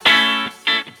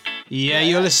Yeah,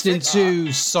 you're listening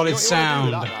to Solid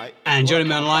Sound. And joining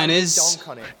me online is...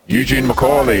 EUGENE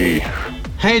McCAULEY.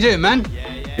 How you doing, man?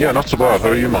 Yeah, not so bad. How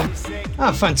are you, man?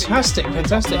 Oh, fantastic.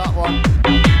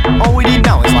 All we need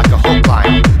now is like a hook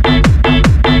line.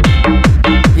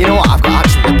 You know what? I've got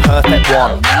actually the perfect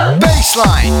one.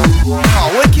 Bassline.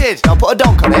 Oh, wicked. Now put a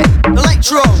donk on it.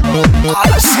 Electro.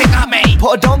 Oh, sick at me.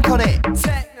 Put a donk on it.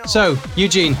 So,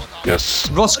 EUGENE.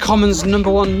 Yes. Ross Common's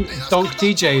 #1 donk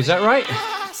DJ, is that right?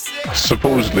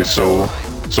 Supposedly so.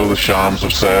 So the Shams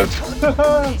have said.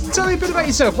 Tell me a bit about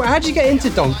yourself. How did you get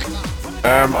into donk?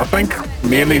 I think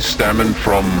mainly stemming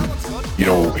from,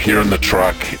 hearing the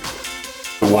track,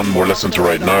 the one we're listening to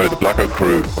right now, the Blackout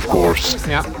Crew, of course.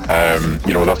 Yeah.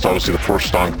 That's obviously the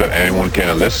first donk that anyone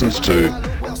kind of listens to.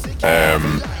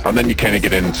 And then you kind of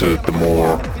get into the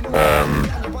more,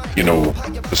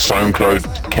 the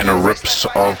SoundCloud kind of rips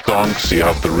of donks. You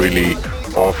have the really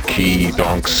off-key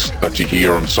donks that you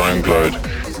hear on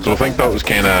SoundCloud. So I think that was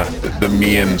kind of the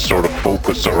main sort of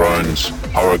focus around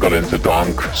how I got into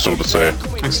donk, so to say.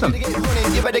 Excellent.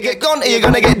 You better get gone or you're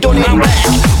gonna get done in. I'm back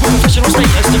with professional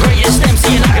status, the greatest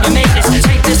MC, and I'm gonna make this.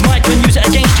 Take this mic and use it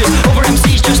against you. Over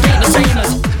MCs just ain't the same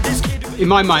as this kid. In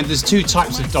my mind, there's two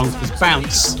types of donk. There's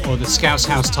bounce, or the Scouse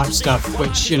House type stuff,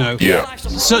 which, Yeah.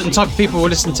 certain type of people will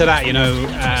listen to that,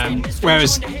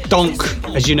 whereas donk,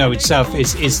 as you know itself,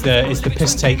 is the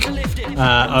piss take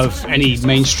of any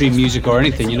mainstream music or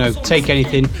anything. Take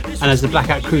anything, and as the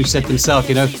Blackout Crew said themselves,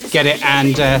 get it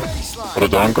and Put a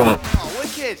donk on it.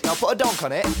 Wicked. Now put a donk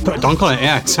on it. put a donk on it.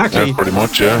 Yeah, exactly. Yeah, pretty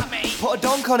much, yeah. Put a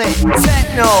donk on it.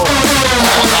 Techno. Oh,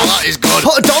 that is good.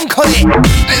 Put a donk on it.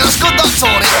 Hey, that's good, that's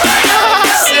on it.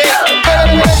 Sick.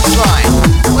 Bassline.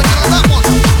 Look at that one.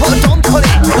 Put a donk on it.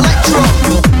 Electro.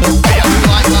 Hey, I do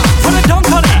like that. Put a dunk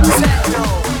on it. Techno.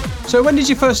 So when did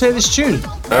you first hear this tune?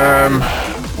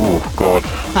 Oh God.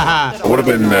 I would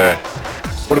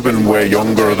have been way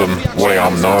younger than what I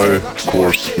am now. Of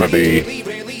course, maybe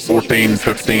 14,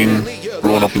 15,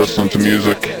 growing up listening to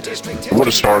music. I would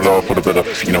have started off with a bit of,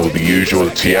 the usual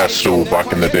Tiesto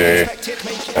back in the day.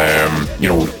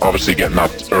 Obviously getting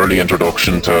that early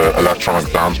introduction to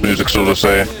electronic dance music, so to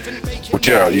say. But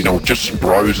yeah, just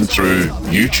browsing through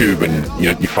YouTube and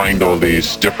you find all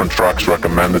these different tracks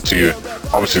recommended to you.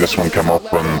 Obviously this one came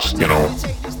up and,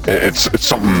 it's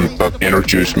something that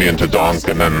introduced me into donk,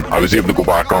 and then I was able to go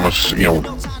back on it,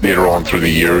 later on through the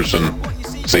years and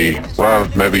see, well,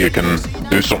 maybe you can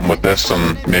do something with this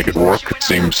and make it work. It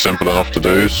seems simple enough to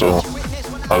do, so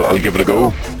I'll give it a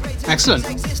go. Excellent.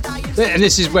 And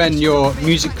this is when your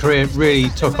music career really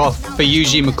took off for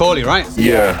EUGENE McCAULEY, right?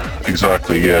 Yeah,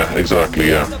 exactly, yeah. Just a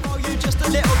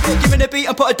little bit. Give me the beat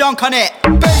and put a donk on it.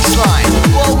 Bassline.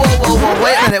 Whoa.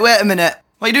 Wait a minute.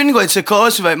 What are you doing going to the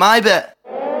chorus without my bit?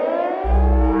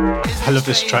 I love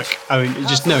this track. I mean, it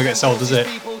just never gets old, does it?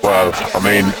 Well, I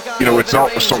mean, it's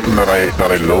not something that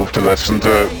I love to listen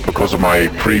to because of my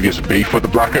previous beef with the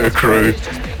Blackout Crew.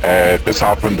 This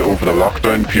happened over the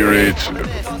lockdown period,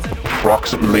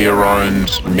 approximately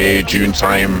around May, June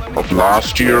time of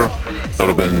last year. That would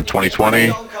have been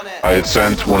 2020. I had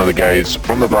sent one of the guys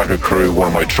from the Blackout Crew one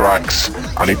of my tracks,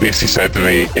 and he basically said to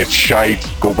me, "It's shite,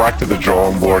 go back to the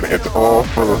drawing board, it's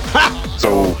awful."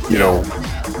 So,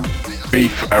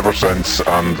 beef ever since,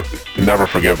 and never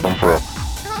forgive them for it.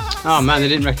 Oh man, they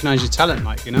didn't recognise your talent,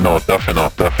 Mike, No,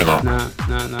 definitely not.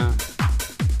 No.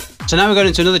 So now we're going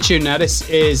into another tune now. This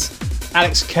is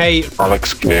Alex K.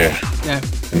 Alex K. Yeah.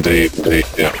 Indeed,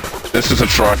 yeah. This is a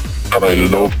track that I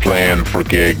love playing for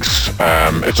gigs.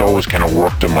 It's always kind of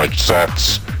worked in my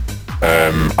sets.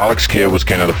 Alex K was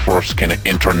kind of the first kind of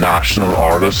international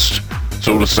artist,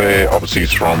 so to say. Obviously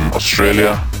he's from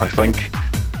Australia, I think.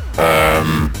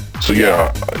 So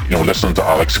yeah, listening to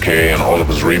Alex K and all of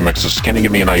his remixes kind of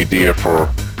give me an idea for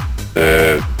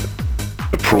the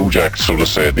project, so to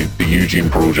say, the EUGENE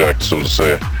project, so to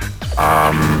say.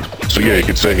 So yeah, you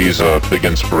could say he's a big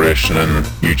inspiration in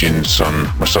EUGENE's and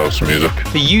myself's music.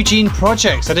 The EUGENE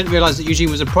project. I didn't realise that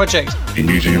EUGENE was a project. The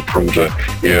EUGENE project,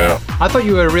 yeah. I thought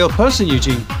you were a real person,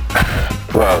 EUGENE.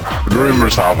 Well,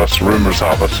 rumours have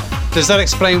it. Does that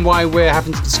explain why we're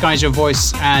having to disguise your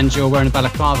voice and you're wearing a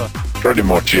balaclava? Pretty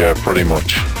much, yeah, pretty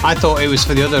much. I thought it was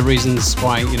for the other reasons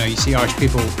why, you see Irish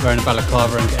people wearing a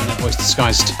balaclava and getting their voice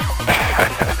disguised.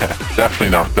 Definitely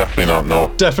not,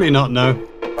 no. Definitely not, no.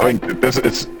 I think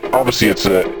it's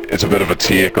a bit of a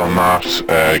take on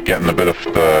that, getting a bit of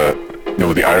the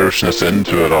Irishness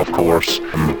into it, of course.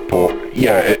 But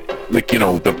yeah,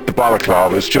 the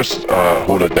balaclava is just a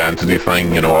whole identity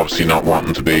thing. Obviously not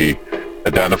wanting to be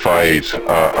identified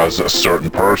as a certain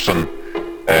person.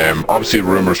 Obviously,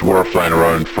 rumours were flying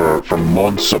around for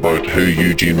months about who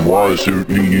Eugene was, who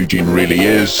Eugene really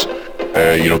is.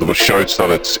 There was shouts that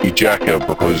it's EUGENE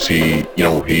because he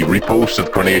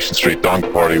reposted Coronation Street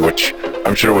Donk Party, which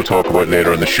I'm sure we'll talk about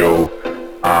later in the show,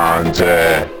 and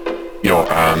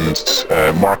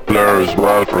Mark Blair as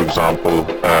well, for example,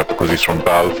 because he's from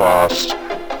Belfast,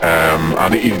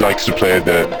 and he likes to play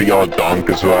the odd donk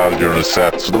as well during his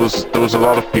set. So there was a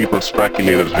lot of people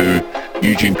speculated who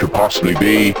Eugene could possibly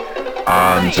be,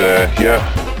 and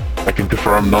I can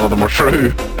confirm none of them are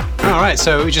true. All right,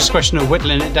 so it's just a question of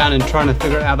whittling it down and trying to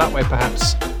figure it out that way,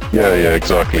 perhaps. Yeah,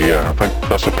 exactly. Yeah, I think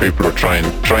that's what people are trying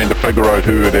to figure out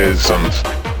who it is, and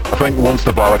I think once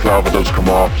the balaclava does come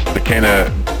off,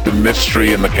 the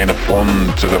mystery and the kind of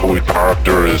fun to the whole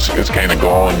character is kind of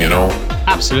gone,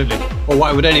 Absolutely. Or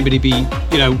why would anybody be,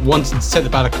 wanting to take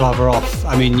the balaclava off?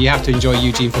 I mean, you have to enjoy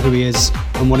Eugene for who he is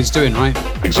and what he's doing, right?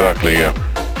 Exactly. Yeah.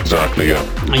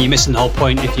 And you're missing the whole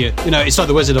point if it's like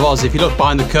the Wizard of Oz. If you look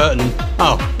behind the curtain,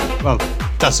 oh, well,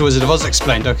 that's the Wizard of Oz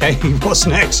explained, okay? What's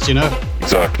next,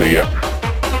 Exactly, yeah.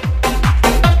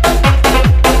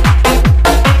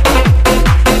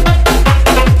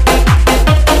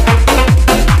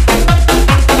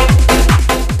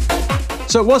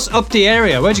 So what's Up the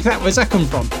Area? Where's that come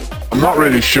from? I'm not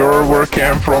really sure where it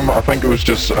came from. I think it was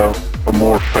just a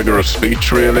more figure of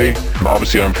speech, really.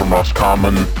 Obviously, I'm from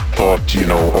Roscommon. Thought,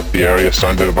 Up the Area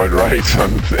sounded about right,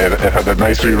 and it had a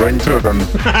nice wee ring to it.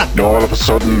 And all of a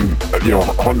sudden,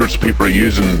 hundreds of people are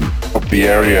using Up the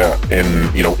Area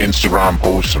in Instagram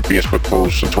posts and Facebook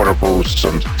posts and Twitter posts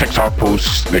and TikTok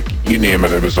posts. Like, you name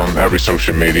it, it was on every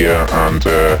social media, and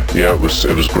it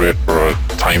was great for a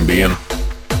time being.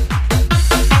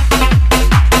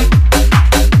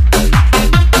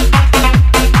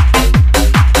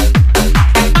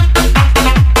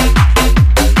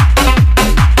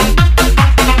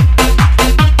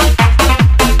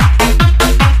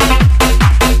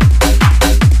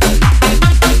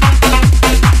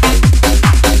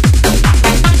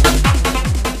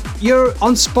 You're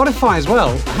on Spotify as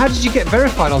well. How did you get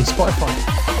verified on Spotify?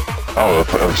 Oh,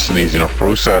 it's an easy enough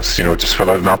process. Just fill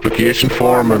out an application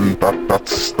form, and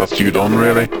that's you done,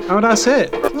 really. Oh, that's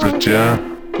it. That's it, yeah.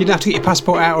 You didn't have to get your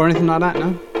passport out or anything like that,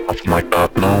 no? Nothing like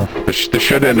that, no. They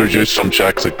should introduce some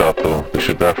checks like that, though. They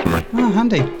should definitely. Oh,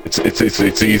 handy. It's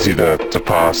easy to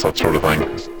pass, that sort of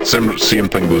thing. Same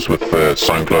thing goes with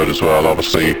SoundCloud as well.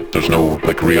 Obviously, there's no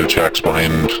real checks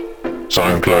behind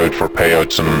SoundCloud for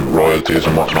payouts and royalties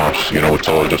and whatnot. It's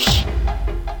all just,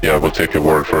 we'll take your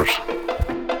word for it.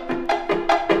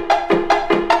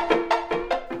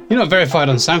 You're not verified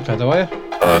on SoundCloud, though, are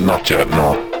you? Not yet,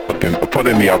 no. I'll put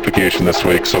in the application this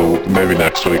week, so maybe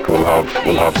next week we'll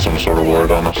have some sort of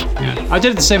word on it. Yeah, I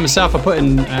did the same myself. I put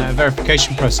in a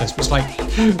verification process, but it's like,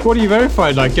 what are you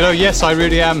verified? Yes, I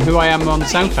really am who I am on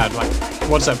SoundCloud.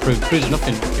 What does that prove? It proves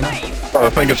nothing, I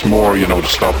think it's more, to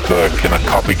stop the kind of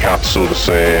copycats, so to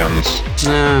say, and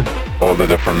all the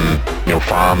different,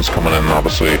 fans coming in,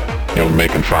 obviously,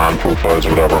 making fan profiles or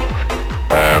whatever.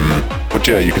 But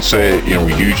yeah, you could say,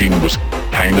 Eugene was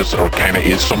kind of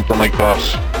is something like that,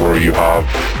 where you have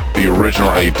the original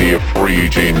idea for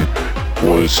Eugene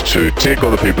was to take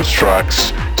other people's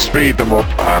tracks, speed them up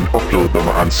and upload them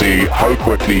and see how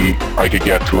quickly I could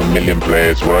get to 1 million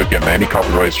plays without getting any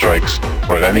copyright strikes,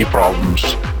 without any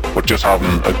problems, but just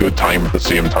having a good time at the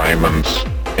same time and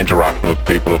interacting with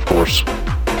people, of course.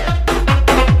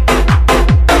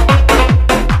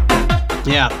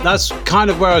 Yeah, that's kind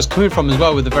of where I was coming from as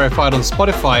well with the verified on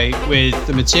Spotify with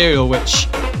the material, which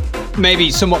maybe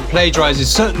somewhat plagiarizes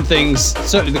certain things.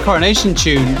 Certainly the Coronation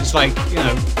tune, it's like,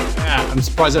 I'm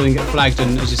surprised I didn't get flagged,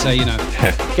 and as you say,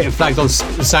 getting flagged on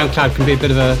SoundCloud can be a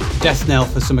bit of a death knell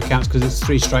for some accounts because it's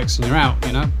 3 strikes and you're out,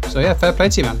 So yeah, fair play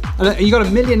to you, man. And you got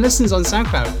 1 million listens on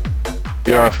SoundCloud.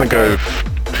 Yeah, I think I've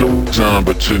closed on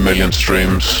about 2 million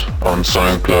streams on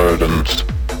SoundCloud,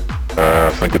 and I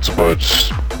think it's about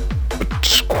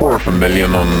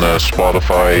 250,000 on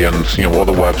Spotify and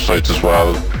other websites as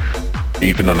well,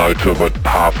 evening out to about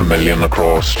 500,000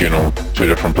 across 2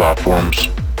 different platforms.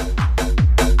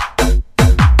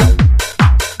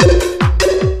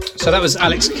 So that was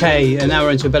Alex K, and now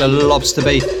we're into a bit of Lobster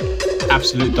Beef.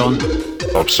 Absolute Don.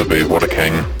 Lobster Beef, what a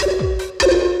king.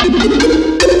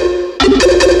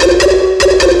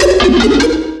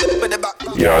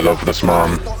 Yeah, I love this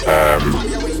man.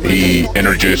 He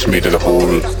introduced me to the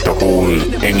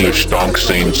whole English donk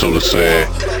scene, so to say.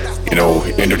 He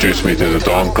introduced me to the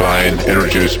donk line,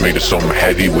 introduced me to some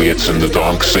heavyweights in the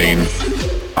donk scene,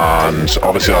 and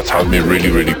obviously that's helped me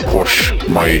really push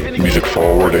my music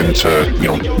forward into, you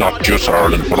know, not just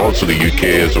Ireland but also the UK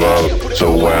as well.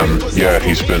 So yeah,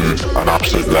 he's been an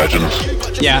absolute legend.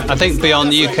 Yeah, I think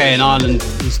beyond the UK and Ireland,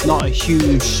 there's not a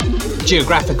huge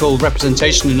geographical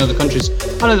representation in other countries.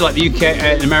 I know like the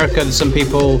UK, in America, there's some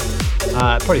people,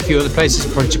 probably a few other places,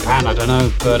 probably Japan, I don't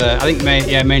know, but I think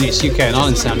mainly it's UK and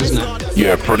Ireland sound, isn't it?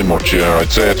 Yeah, pretty much, yeah. I'd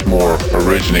say it's more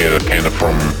originated kind of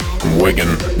from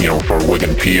Wigan, you know, for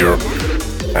Wigan Pier.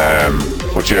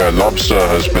 But yeah, Lobster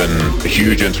has been a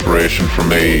huge inspiration for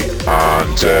me,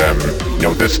 and you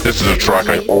know, this is a track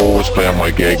I always play on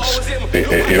my gigs.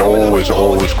 It always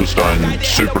goes down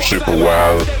super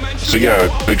well. So yeah,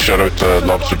 big shout out to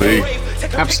Lobster B.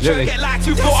 Absolutely. None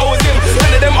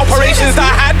of them operations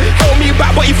I had held me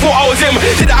back, but he thought I was him.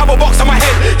 Did I have a box on my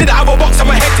head?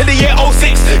 Till the year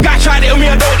 06? Guy tried it on me,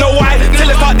 I don't know why. Till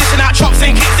I start dishing out chops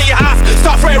and kicks at your house.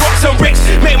 Start throwing rocks and bricks.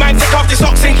 Make man take off the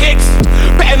socks and kicks.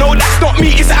 Better know that's not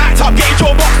me, it's the act up. Get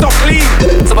your box off clean.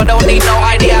 So I don't need no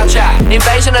ID out chat.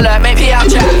 Invasion alert, make P out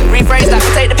chat. Rephrase that,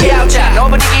 take the P out chat.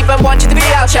 Nobody even wants you to be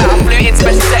out chat. I'm fluent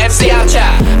special to MC out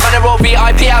chat. Man, they're all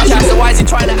VIP out chat. So why is he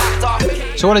trying to act off?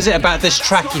 So what is it about this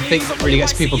track you think that really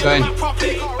gets people going?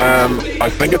 I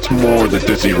think it's more the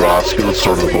Dizzy Rascal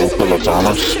sort of vocal that's on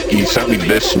it. He sent me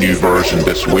this new version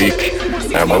this week.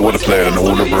 I would have played an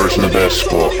older version of this,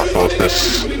 but I thought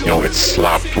this, you know, it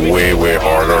slapped way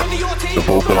harder. The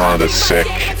vocal on it is sick,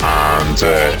 and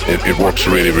it works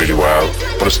really well.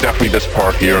 But it's definitely this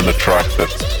part here in the track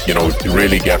that, you know,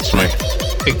 really gets me.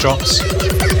 Big drops.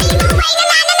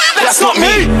 That's not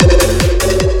me.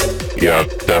 Yeah,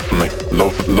 definitely.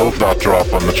 Love that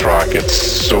drop on the track. It's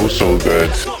so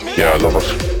good. Yeah, I love it.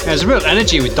 There's a real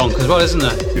energy with Donk as well, isn't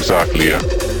there? Exactly, yeah.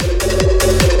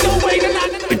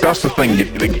 Like, that's the thing.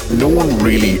 Like, no one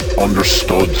really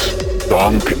understood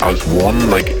Donk as one.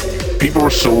 Like, people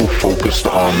were so focused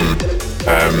on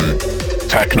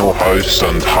techno house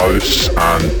and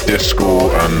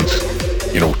disco and,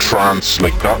 you know, trance.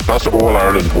 Like, that's all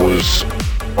Ireland was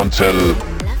until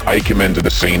I came into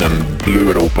the scene and blew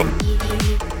it open.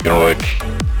 You know, like,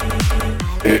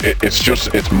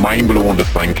 it's mind-blowing to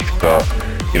think that,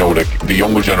 you know, like, the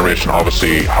younger generation,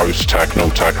 obviously, house, techno,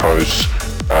 tech house,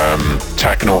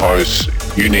 techno house,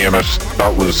 you name it,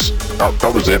 that was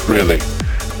it, really.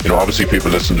 You know, obviously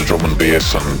people listen to drum and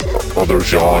bass and other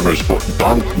genres, but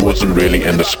Donk wasn't really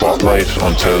in the spotlight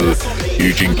until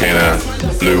EUGENE kind of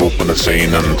blew open the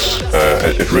scene, and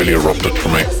it really erupted for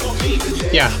me.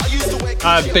 Yeah.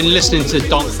 I've been listening to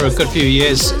Donk for a good few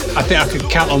years. I think I could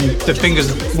count on the fingers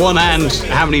of one hand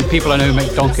how many people I know who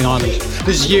make Donk in Ireland.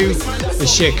 There's you, there's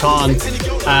Shere Khan,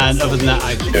 and other than that,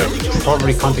 I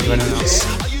probably can't think of anyone else.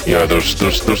 Yeah,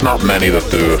 there's not many that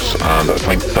do it, and I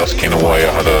think that's kind of why I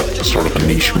had a sort of a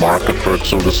niche market for it,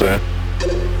 so to say.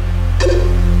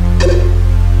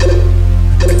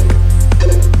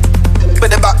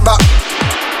 Put it back. But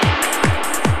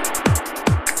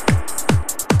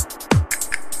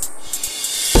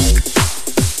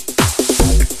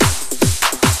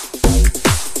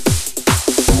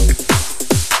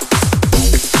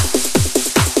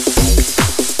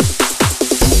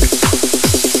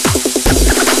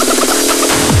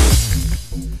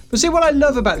see, what I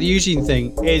love about the EUGENE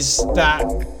thing is that,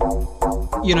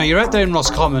 you know, you're out there in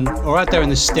Roscommon, or out there in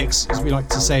the sticks, as we like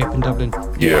to say up in Dublin.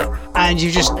 Yeah. And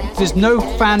there's no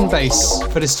fan base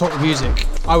for this sort of music,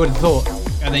 I would have thought.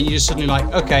 And then you're just suddenly like,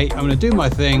 okay, I'm going to do my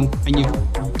thing, and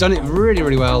you've done it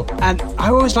really well. And I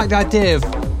always like the idea of,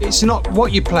 it's not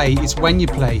what you play, it's when you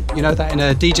play. You know, that in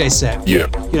a DJ set. Yeah.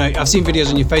 You know, I've seen videos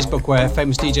on your Facebook where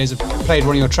famous DJs have played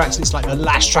one of your tracks, and it's like the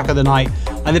last track of the night,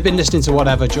 and they've been listening to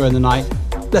whatever during the night.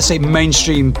 Let's say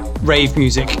mainstream rave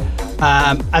music,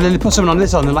 and then they put something on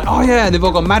this on, they're like, oh yeah, and they've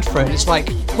all gone mad for it. And it's like,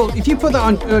 well, if you put that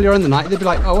on earlier in the night, they'd be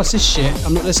like, oh, what's this shit?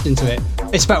 I'm not listening to it.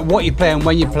 It's about what you play and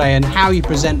when you play and how you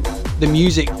present the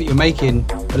music that you're making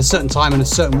at a certain time in a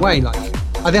certain way. Like,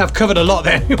 I think I've covered a lot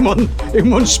there in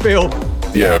one spiel.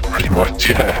 Yeah, pretty much.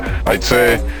 Yeah, I'd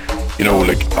say, you know,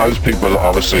 like, as people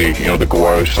obviously, you know, they go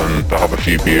out and they have a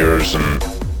few beers and,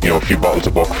 you know, a few bottles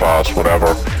of Buckfast,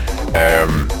 whatever.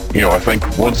 You know, I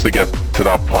think once they get to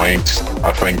that point,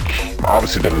 I think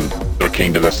obviously they're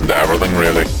keen to listen to everything,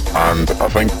 really. And I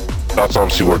think that's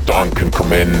obviously where Donk can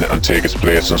come in and take its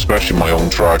place, and especially my own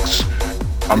tracks.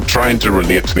 I'm trying to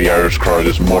relate to the Irish crowd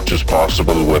as much as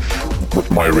possible with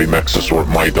my remixes or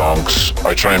my donks.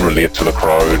 I try and relate to the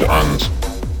crowd, and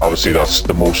obviously that's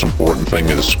the most important thing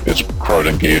is crowd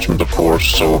engagement, of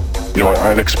course. So, you know,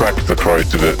 I'd expect the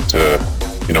crowd to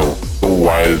you know, go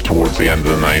wild towards the end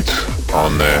of the night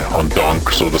on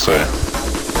Donk, so to say.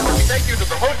 We take you to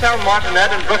the Hotel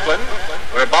Martinet in Brooklyn.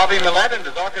 where Bobby Millett and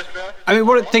his orchestra. I mean,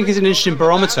 what I think is an interesting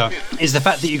barometer is the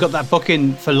fact that you got that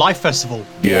booking for Live Festival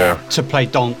to play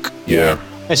Donk. Yeah.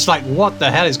 It's like, what the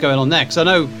hell is going on there? Because I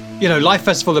know, Live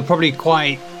Festival, they're probably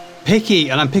quite picky,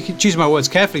 and I'm choosing my words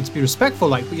carefully to be respectful.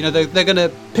 Like, they're going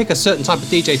to pick a certain type of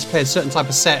DJ to play a certain type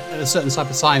of set at a certain type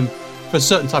of time for a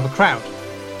certain type of crowd.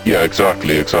 Yeah,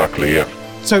 exactly, yeah.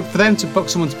 So for them to book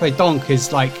someone to play Donk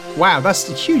is like, wow, that's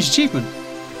a huge achievement.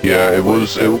 Yeah, it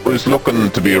was looking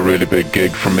to be a really big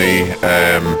gig for me.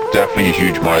 Definitely a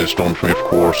huge milestone for me, of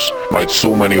course. I had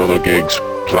so many other gigs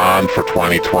planned for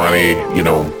 2020,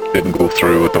 didn't go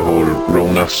through with the whole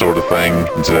Rona sort of thing.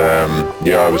 And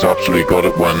I was absolutely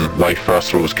gutted when Life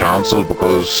Festival was cancelled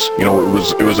because,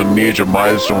 it was a major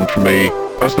milestone for me.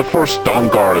 As the first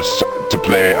Donk artist to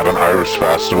play at an Irish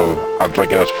festival, at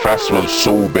like a festival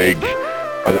so big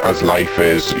as Life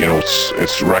is,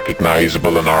 it's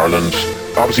recognisable in Ireland.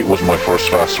 Obviously it wasn't my first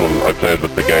festival I played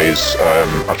with the guys.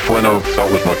 At Fwynov,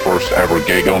 that was my first ever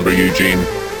gig under Eugene.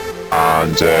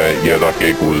 And that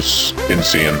gig was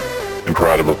insane,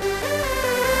 incredible.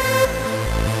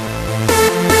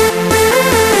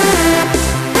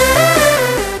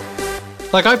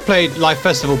 Like, I played Live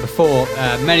Festival before,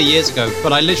 many years ago,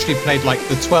 but I literally played like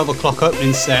the 12 o'clock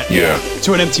opening set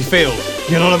to an empty field.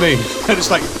 You know what I mean? And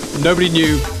it's like, nobody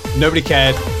knew, nobody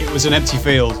cared, it was an empty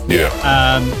field. Yeah.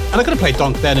 And I could have played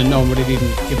Donk then and no one would have even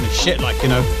given a shit,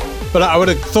 But I would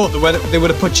have thought that they would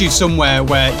have put you somewhere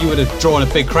where you would have drawn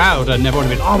a big crowd and everyone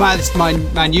would have been, oh man, this is my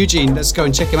man Eugene, let's go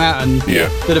and check him out. And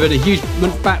there'd have been a huge...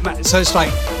 So it's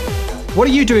like, what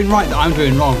are you doing right that I'm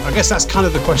doing wrong? I guess that's kind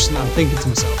of the question that I'm thinking to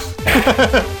myself.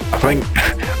 I think,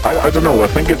 I don't know, I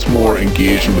think it's more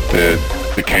engaging with the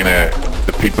kind of,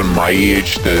 the people my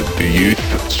age, the youth,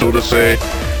 so to say.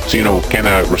 So, kind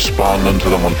of responding to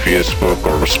them on Facebook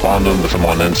or responding to them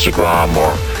on Instagram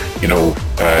or,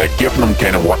 giving them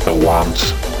kind of what they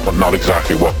want, but not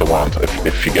exactly what they want,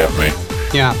 if you get me.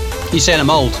 Yeah. You saying I'm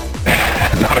old?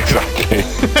 Not exactly.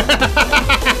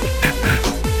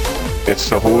 It's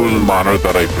the whole manner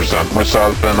that I present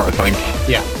myself in, I think.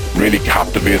 Yeah. Really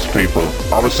captivates people.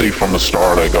 Obviously, from the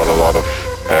start, I got a lot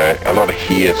of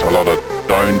hate, a lot of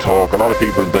down talk. A lot of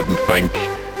people didn't think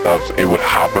that it would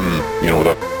happen.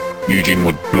 That Eugene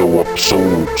would blow up so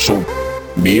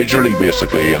majorly,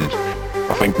 basically. And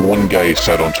I think one guy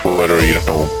said on Twitter,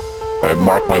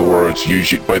 mark my words,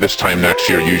 by this time next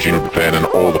year, Eugene will be playing in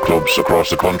all the clubs across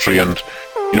the country. And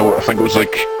I think it was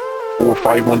like 4 or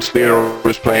 5 months later, I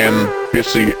was playing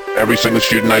basically every single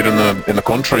student night in the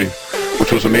country,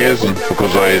 which was amazing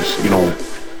because I had,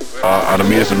 an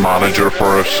amazing manager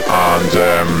for it, and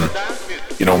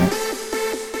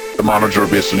the manager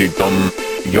basically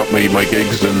got me my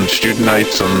gigs in student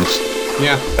nights, and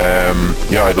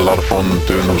I had a lot of fun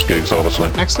doing those gigs,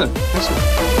 obviously. Excellent.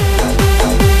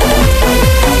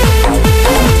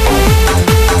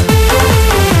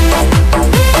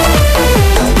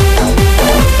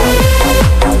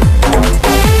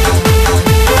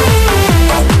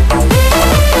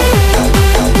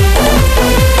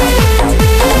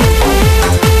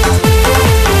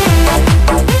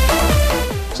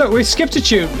 So we skipped a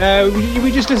tune.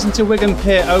 We just listened to Wigan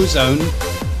Pier Ozone.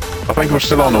 I think we're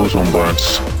still on Ozone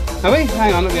Bounce. Are we?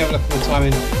 Hang on, let me have a look at the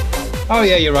timing. Oh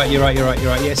yeah, you're right.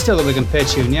 Yeah, it's still the Wigan Pier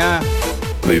tune, yeah.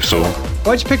 I believe so.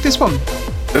 Why'd you pick this one?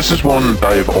 This is one that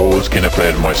I've always kind of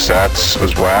played in my sets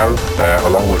as well,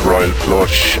 along with Royal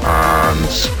Flush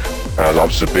and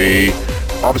Lobster B.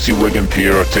 Obviously Wigan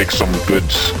Pier takes some good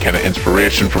kind of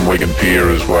inspiration from Wigan Pier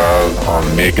as well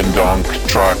on making Donk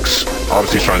tracks.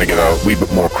 Obviously trying to get a wee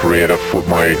bit more creative with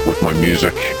my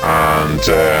music, and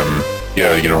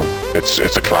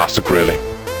it's a classic really.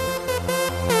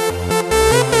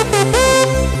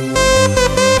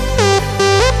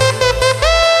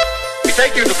 We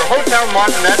take you to the Hotel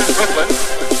Martinet in Brooklyn,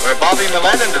 where Bobby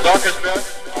Millett and his orchestra.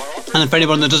 And for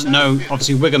anyone that doesn't know,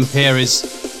 obviously Wigan Pier is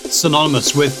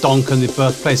synonymous with Donk and the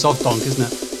birthplace of Donk, isn't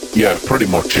it? Yeah, pretty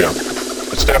much, yeah.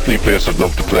 It's definitely a place I'd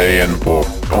love to play in, but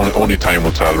only time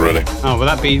will tell, really. Oh, would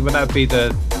that be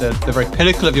the very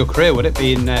pinnacle of your career? Would it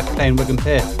be in playing Wigan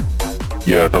Pier?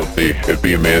 Yeah, it'd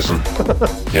be amazing.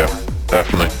 Yeah,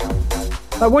 definitely.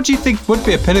 What do you think would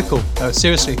be a pinnacle?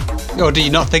 Seriously, or do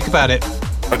you not think about it?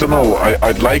 I don't know.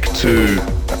 I'd like to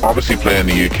obviously play in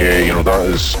the UK.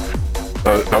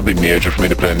 That'd be major for me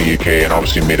to play in the UK, and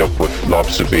obviously meet up with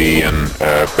Lobster B and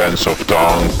Ben Suff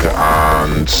Donk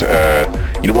and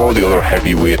all the other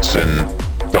heavyweights in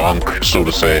Donk, so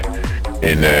to say,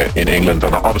 in England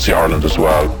and obviously Ireland as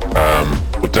well.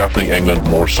 But definitely England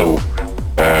more so,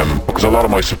 because a lot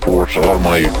of my support, a lot of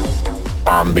my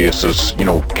fan base is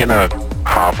kind of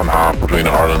half and half between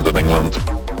Ireland and England.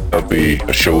 that'd be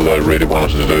a show that I really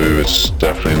wanted to do. It's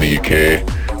definitely in the UK.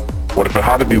 But if it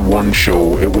had to be one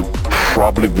show, it would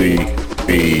probably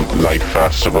be Light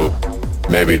Festival.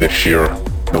 Maybe this year.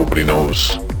 Nobody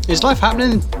knows. Is Life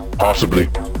happening? Possibly.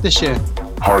 This year?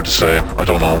 Hard to say. I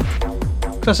don't know.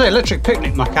 Can I say Electric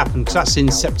Picnic might happen, because that's in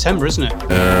September, isn't it?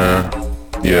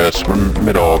 Yeah, it's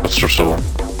mid-August or so.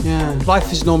 Yeah,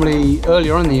 Life is normally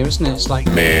earlier on in the year, isn't it? It's like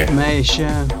May-ish,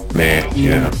 yeah. May,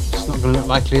 yeah. It's not going to look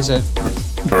likely, is it?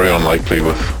 Very unlikely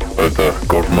with the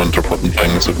government are putting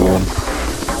things a going.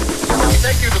 We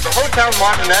take you to the Hotel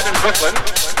Martinet in Brooklyn,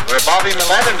 where Bobby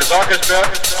Millett and his orchestra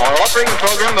are offering a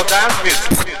program of dance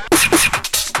music.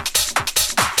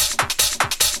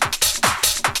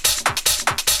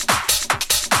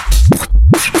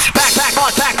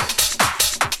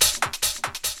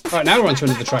 Right, now we're on to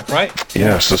another track, right?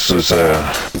 Yes, this is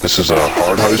a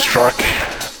hard house track,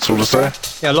 so to say.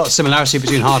 Yeah, a lot of similarity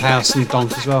between Hard House and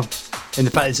Donk as well. In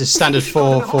the fact it's a standard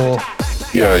 4/4.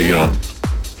 Yeah,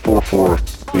 4/4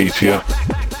 beat, yeah.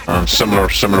 And similar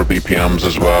BPMs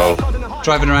as well.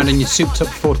 Driving around in your souped up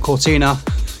Ford Cortina.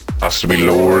 Has to be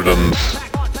lowered, and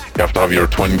you have to have your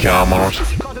twin cam on it.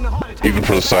 Even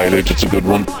for the silage, it's a good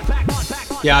one.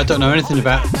 Yeah, I don't know anything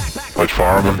about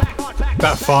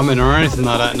farming or anything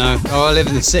like that, no. Oh, I live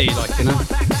in the city, like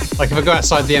if I go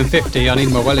outside the M50, I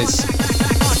need my wellies.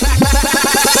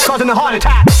 Causing a heart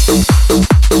attack.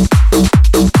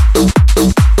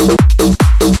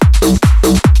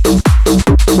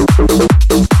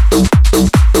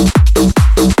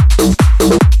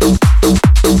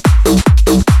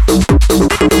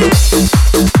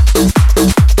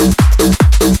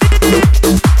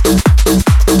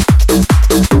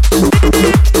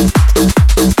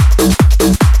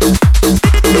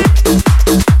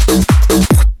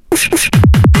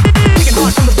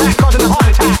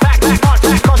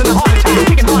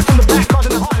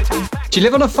 Do you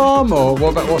live on a farm, or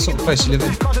what sort of place do you live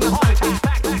in?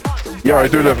 Yeah, I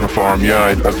do live on a farm. Yeah,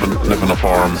 I live on a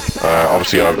farm.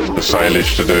 Obviously, I have the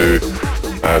silage to do,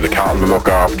 the cattle to look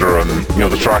after, and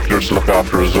the tractors to look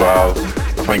after as well.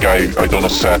 I think I done a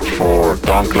set for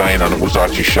Donkline, and it was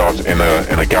actually shot in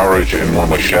a garage in one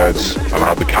of my sheds, and I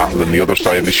had the cattle on the other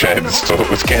side of the sheds, so it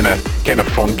was kind of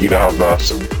funky to have that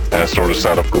sort of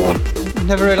setup going.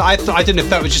 Never really. I didn't know if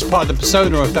that was just part of the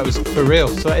persona or if that was for real.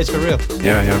 So that is for real.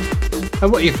 Yeah.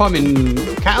 And what, are you farming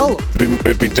cattle?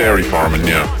 It'd be dairy farming,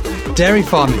 yeah. Dairy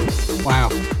farming. Wow.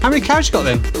 How many cows you got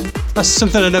then? That's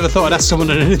something I never thought I'd ask someone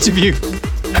in an interview.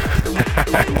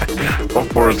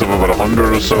 Upwards of about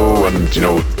 100 or so, and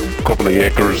a couple of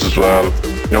acres as well.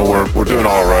 We're doing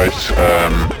all right.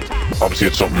 Obviously,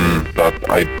 it's something that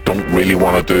I don't really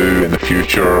want to do in the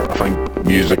future. I think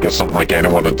music is something I kind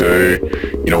of want to do.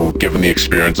 Given the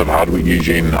experience I've had with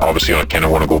Eugene, obviously I kind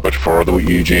of want to go a bit further with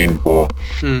Eugene, but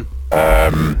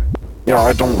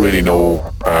I don't really know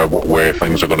what way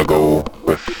things are going to go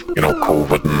with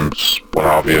COVID and what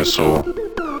have you. So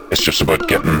it's just about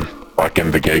getting back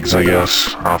into gigs, I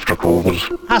guess, after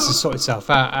COVID. Has to sort itself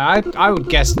out. I would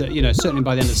guess that certainly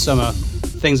by the end of summer,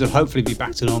 things will hopefully be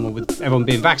back to normal with everyone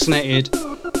being vaccinated,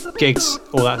 gigs,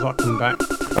 all that lot coming back.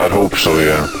 I'd hope so,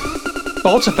 yeah.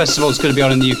 Balta Festival is going to be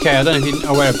on in the UK. I don't know if you're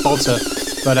aware of Balta,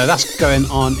 but that's going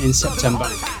on in September.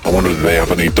 I wonder if they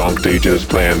have any Donk DJs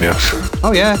playing yet.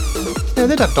 Oh yeah,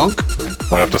 they'd have Donk.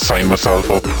 Might have to sign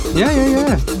myself up.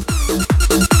 Yeah.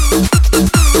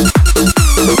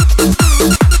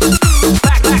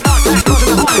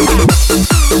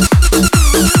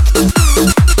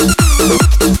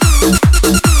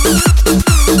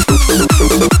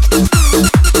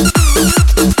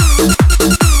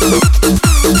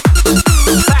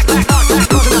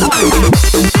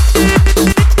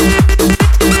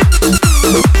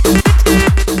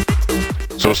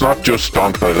 So it's not just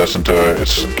Donk that I listen to,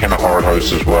 it's kind of hard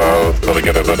house as well that I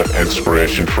get a bit of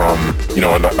inspiration from.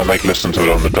 I like listening to it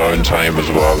on the downtime as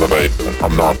well, that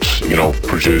I'm not,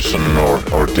 producing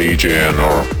or DJing,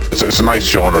 or it's a nice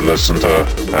genre to listen to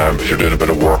if you're doing a bit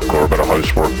of work or a bit of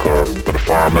housework or a bit of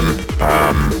farming.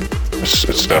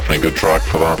 It's definitely a good track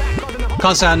for that.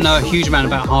 Can't say I know a huge amount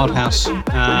about hard house.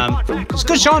 It's a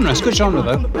good genre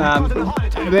though.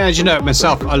 As you know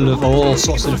myself, I love all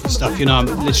sorts of different stuff. I'm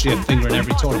literally a finger in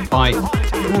every toilet pie.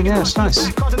 Oh yeah, it's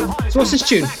nice. So what's this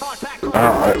tune?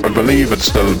 I believe it's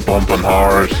still bumping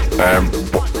hard.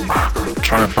 But I'm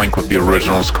trying to think what the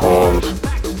original's called.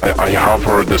 I have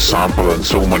heard this sample in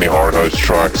so many hard house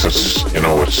tracks. It's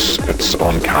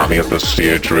uncanny at this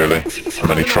stage, really. How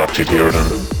many tracks you'd hear it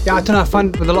in. Yeah, I don't know. I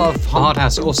find with a lot of hard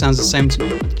house, it all sounds the same to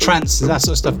me. Trance and that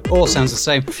sort of stuff all sounds the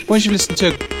same. Once you listen to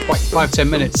it, like 5-10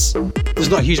 minutes, there's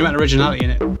not a huge amount of originality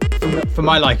in it. For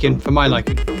my liking.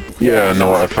 Yeah,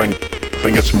 no, I think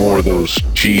think it's more those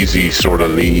cheesy sort of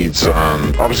leads,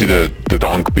 and obviously the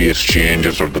donk bass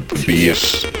changes, or the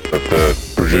bass that the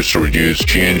producer would use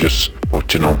changes,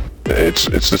 but you know,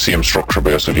 it's the same structure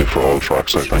basically for all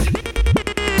tracks, I think.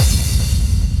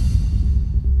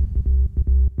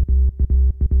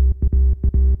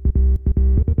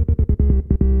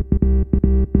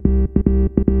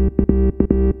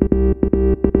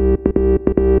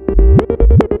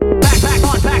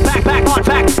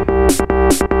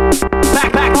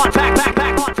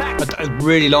 A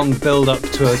really long build up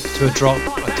to a drop.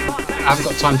 I haven't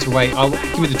got time to wait.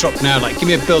 Give me the drop now. Like, give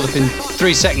me a build up in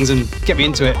 3 seconds and get me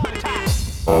into it.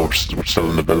 Oh, we're still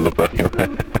in the build up anyway.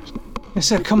 I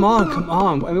said, come on.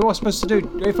 I mean, what am I supposed to do?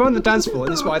 If we're on the dance floor,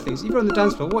 this is what I think. If you're on the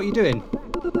dance floor, what are you doing?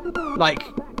 Like,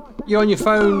 you're on your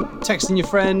phone, texting your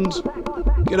friend,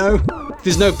 you know?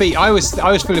 There's no beat. I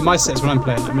always feel in my sets when I'm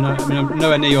playing. I mean, I'm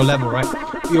nowhere near your level, right?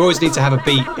 You always need to have a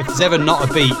beat. If there's ever not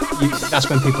a beat, that's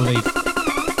when people leave.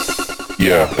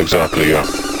 Yeah, exactly, yeah.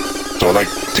 So I like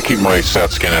to keep my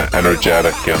sets kind of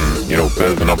energetic and, you know,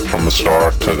 building up from the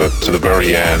start to the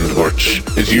very end, which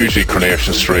is usually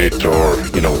Coronation Street or,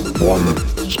 you know, one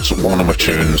of my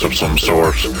tunes of some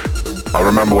sort. I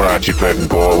remember when I actually played in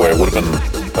Galway, it would have been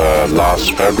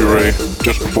last February,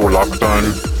 just before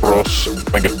lockdown for us.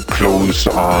 I think it closed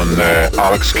on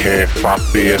Alex K, Fat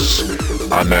Bass,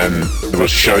 and then there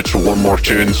was shouts for one more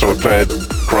tune, so I played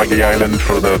Craggy Island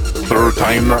for the third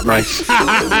time that night.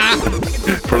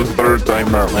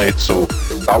 So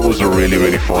that was a really,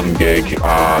 really fun gig,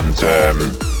 and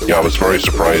yeah, I was very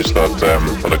surprised that I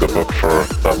got booked for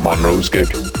that Monroe's gig.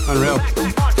 Unreal.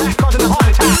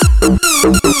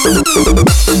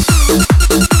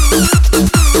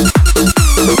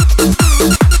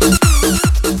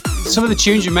 Some of the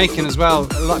tunes you're making as well,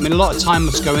 a lot of time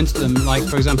must go into them. Like,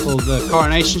 for example, the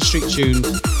Coronation Street tune,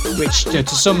 which, you know,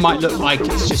 to some might look like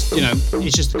it's just, you know,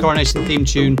 it's just the Coronation theme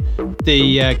tune.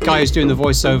 The guy who's doing the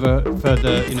voiceover for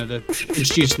the, you know, the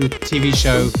introducing the TV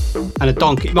show, and a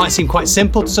donk. It might seem quite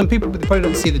simple to some people, but they probably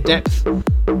don't see the depth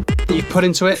that you put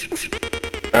into it.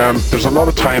 There's a lot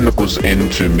of time that goes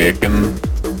into making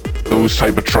those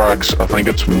type of tracks. I think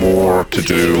it's more to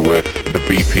do with the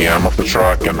BPM of the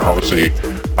track, and obviously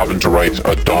having to write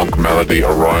a donk melody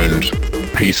around a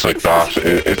piece like that.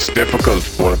 It's difficult,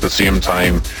 but at the same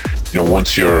time, you know,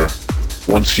 once you've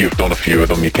done a few of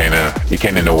them, you kind of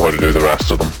know how to do the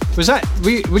rest of them.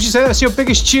 Would you say that's your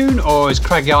biggest tune, or is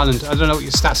Craggy Island? I don't know what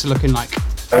your stats are looking like.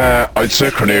 I'd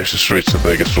say Coronation Street's the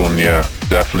biggest one, yeah,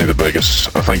 definitely the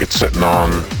biggest. I think it's sitting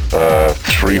on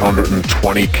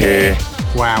 320k.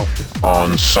 Wow.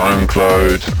 On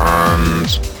SoundCloud, and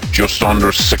just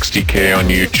under 60k on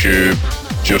YouTube,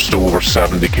 just over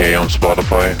 70k on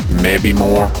Spotify, maybe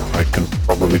more. I can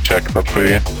probably check that for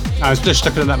you. I was just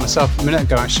looking at that myself a minute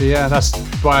ago, actually. Yeah, that's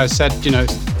why I said, you know,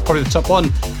 it's probably the top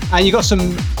one. And you got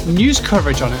some news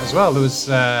coverage on it as well. There was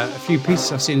a few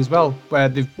pieces I've seen as well where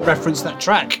they've referenced that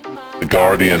track. The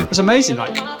Guardian. It's amazing,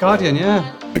 like Guardian, yeah.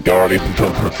 The Guardian,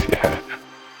 yeah.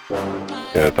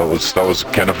 Yeah, that was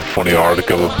kind of a funny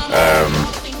article.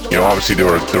 You know, obviously they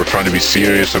were trying to be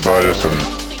serious about it, and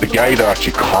the guy that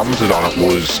actually commented on it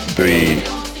was the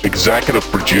executive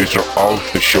producer of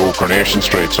the show Coronation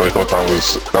Street. So I thought that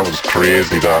was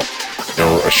crazy that, you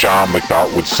know, a sham like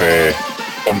that would say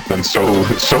something so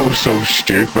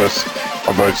stupid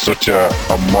about such a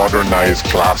modernized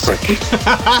classic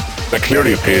that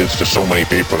clearly appeals to so many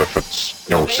people if it's,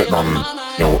 you know, sitting on,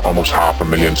 you know, almost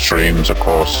 500,000 streams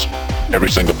across every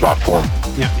single platform.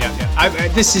 Yeah.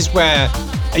 This is where,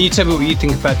 and you tell me what you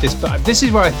think about this, but this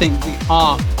is where I think the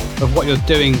art of what you're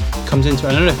doing comes into it.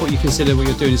 I don't know if what you consider what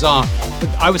you're doing is art, but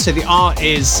I would say the art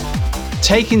is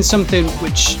taking something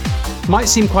which might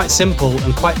seem quite simple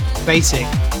and quite basic,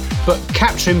 but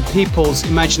capturing people's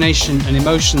imagination and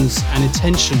emotions and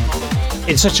attention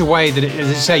in such a way that, as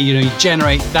I say, you know, you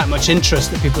generate that much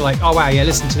interest that people are like, oh wow, yeah,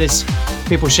 listen to this.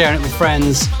 People sharing it with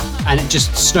friends, and it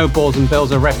just snowballs and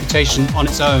builds a reputation on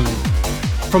its own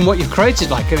from what you've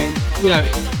created. Like, I mean, you know,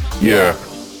 yeah,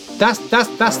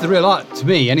 that's the real art to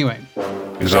me, anyway.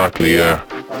 Exactly, yeah.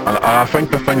 And I think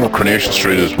the thing with Coronation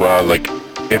Street as well, like,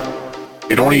 it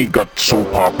only got so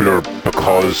popular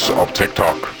because of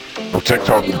TikTok. You know,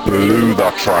 TikTok blew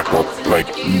that track up,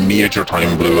 like major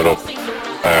time blew it up.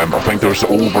 I think there's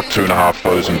over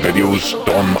 2,500 videos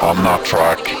done on that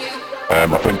track. I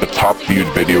think the top viewed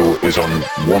video is on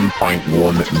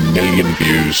 1.1 million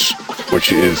views,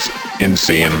 which is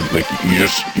insane. Like, you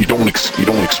don't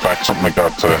expect something like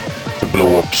that to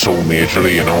blow up so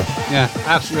majorly, you know? Yeah,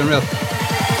 absolutely unreal.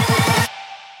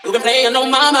 You've been playing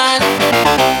on my mind.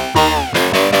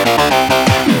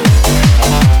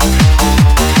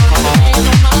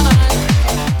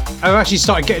 I've actually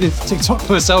started getting into TikTok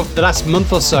myself the last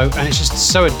month or so, and it's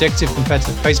just so addictive compared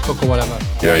to Facebook or whatever.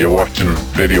 Yeah, you're watching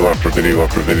video after video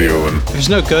after video, and it's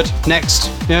no good.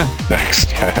 Next, yeah. Next,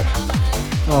 yeah.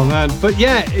 Oh man, but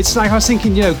yeah, it's like I was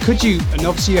thinking, you know, could you, and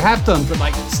obviously you have done, but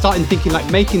like starting thinking like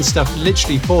making stuff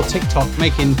literally for TikTok,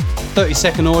 making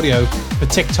 30-second audio for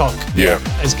TikTok. Yeah.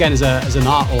 Again, as an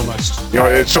art almost. You know,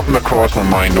 it's something that crossed my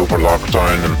mind over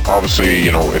lockdown, and obviously,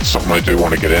 you know, it's something I do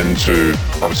want to get into,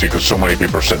 obviously because so many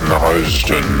people are sitting in their houses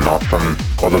doing nothing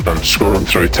other than scrolling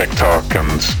through TikTok.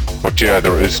 But yeah,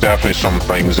 there is definitely some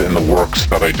things in the works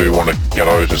that I do want to get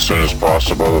out as soon as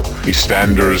possible.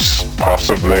 EastEnders,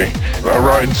 possibly.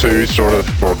 Around 2, sort of,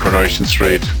 for Coronation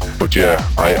Street. But yeah,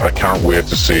 I can't wait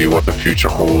to see what the future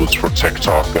holds for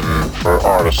TikTok and for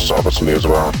artists, obviously, as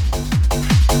well.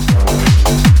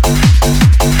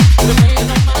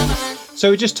 So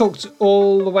we just talked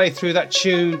all the way through that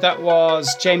tune. That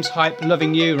was James Hype,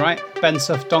 Loving You, right? Ben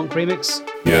Suff Donk remix.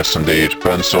 Yes, indeed.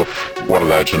 Ben Suff, what a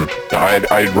legend.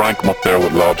 I'd rank him up there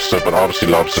with Lobster, but obviously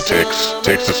Lobster takes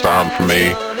the stand for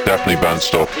me. Definitely Ben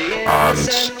Suff.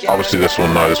 And obviously this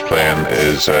one now that's playing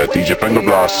is DJ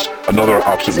Fingerblast, another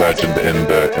absolute legend in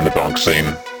the donk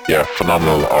scene. Yeah,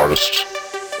 phenomenal artist.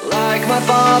 Like my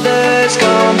father's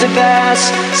come to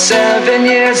pass, 7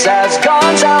 years has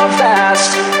gone so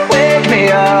fast. Wake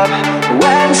me up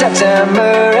when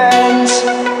September ends.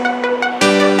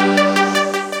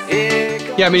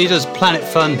 Yeah, I mean, he does Planet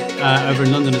Fun over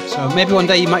in London, so maybe one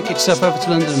day you might get yourself over to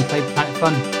London and play Planet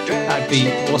Fun. That'd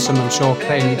be awesome, I'm sure,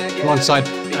 playing alongside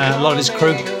a lot of his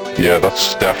crew. Yeah,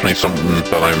 that's definitely something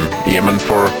that I'm aiming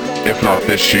for, if not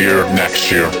this year,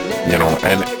 next year, you know,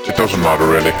 and it doesn't matter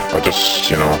really. I just,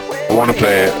 you know, I want to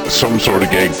play some sort of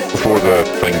gig before the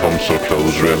thing comes to a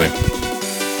close, really.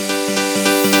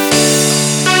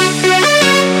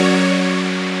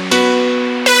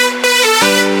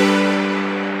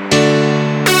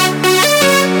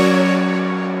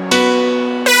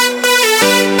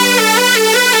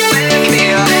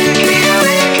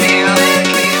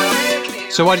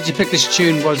 So why did you pick this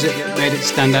tune? What was it that made it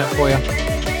stand out for you?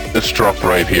 This drop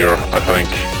right here, I think.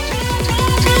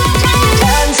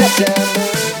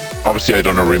 Obviously I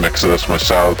done a remix of this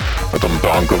myself. I done a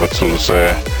donk of it, so to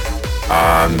say.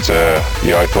 And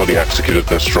yeah, I thought he executed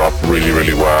this drop really,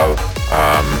 really well.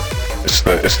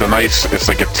 It's the nice, it's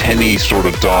like a tinny sort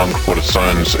of donk, but it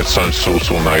sounds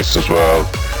so nice as well.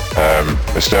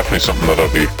 It's definitely something that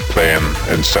I'll be playing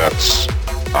in sets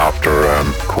after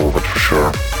COVID for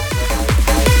sure.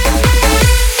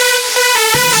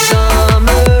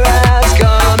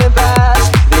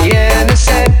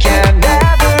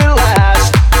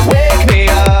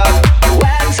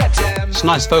 It's a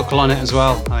nice vocal on it as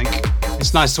well, I think.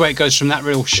 It's nice the way it goes from that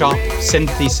real sharp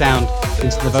synthy sound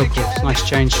into the vocal. It's a nice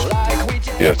change.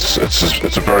 Yeah,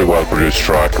 it's a very well produced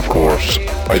track, of course.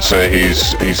 I'd say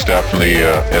he's definitely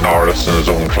an artist in his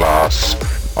own class.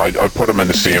 I'd put him in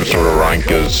the same sort of rank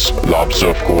as Lobster,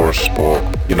 of course, but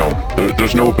you know,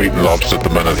 there's no beating Lobster at the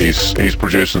minute. He's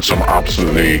producing some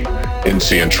absolutely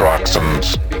insane tracks, and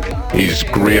he's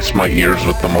graced my ears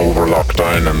with them over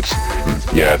lockdown, and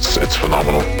yeah, it's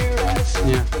phenomenal.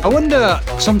 Yeah. I wonder,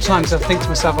 sometimes I think to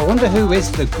myself, I wonder who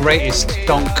is the greatest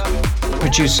donk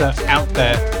producer out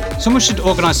there. Someone should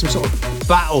organise some sort of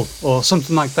battle or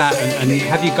something like that, and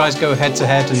have you guys go head to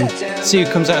head and see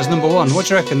who comes out as number one. What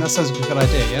do you reckon? That sounds like a good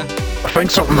idea, yeah? I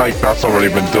think something like that's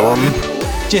already been done.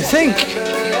 Do you think?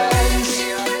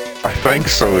 I think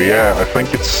so, yeah. I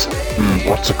think it's,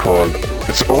 what's it called?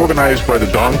 It's organised by the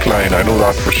Donk Line, I know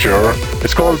that for sure.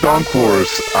 It's called Donk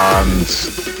Wars, and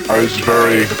I was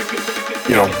very,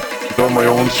 you know, done my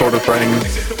own sort of thing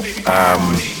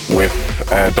with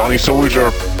Donny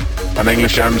Soldier, an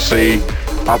English MC,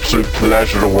 absolute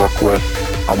pleasure to work with,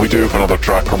 and we do have another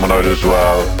track coming out as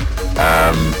well.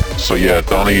 So yeah,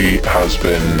 Donny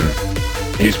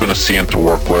he's been a saint to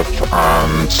work with,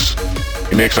 and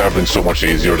he makes everything so much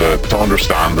easier to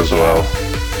understand as well.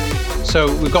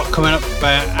 So we've got coming up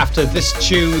after this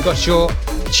tune, we've got your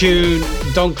tune,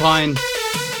 Donk Line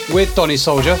with Donny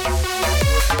Soldier.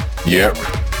 Yep,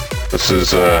 this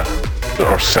is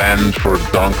our send for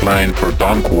Donk Line for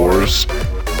Donk Wars.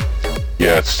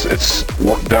 Yeah, it's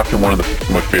definitely one of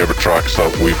my favourite tracks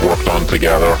that we've worked on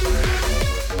together.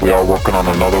 We are working on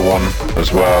another one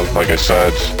as well, like I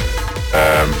said.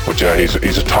 But yeah,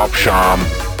 he's a top sham,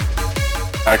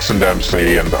 excellent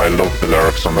MC, and I love the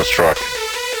lyrics on this track.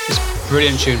 It's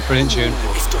brilliant tune, brilliant tune.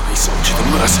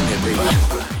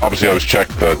 Obviously, I was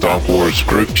checking the Donk Wars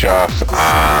group chat,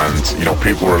 and you know,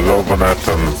 people were loving it,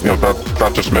 and you know,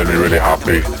 that just made me really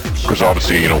happy, because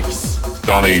obviously, you know,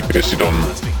 Donny basically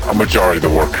done a majority of the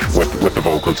work with the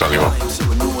vocals anyway.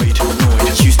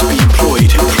 Used to be employed.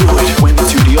 Went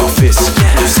to the office.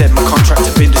 You said my contract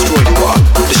had been destroyed. What?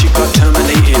 The ship got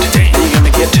terminated. Now you're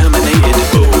gonna get terminated.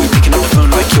 You picking up the phone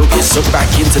like you'll get sucked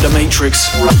back into the matrix.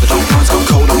 The phone line's gone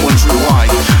cold, I'm wondering why.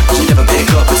 You never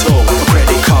pick up at all. My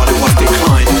credit card, it was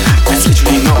declined. It's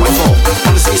literally not my fault.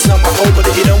 Honestly, it's not my fault, but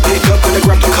if you don't pick up, gonna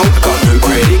grab the coat. Got no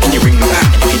credit, can you ring me back?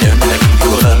 If you don't, then I give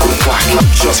you a whack.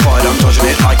 Shots fired, I'm dodging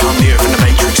it like I'm the earth in the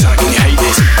matrix. How can you hate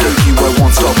this? Don't you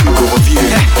won't stop, you will review.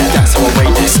 That's how I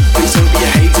rate this. Please don't be a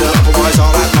hater, otherwise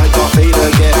I'll act like Darth Vader.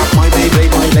 Get out my baby,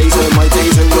 my laser, my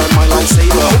taser, and my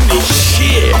lightsaber. Holy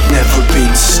shit! I've never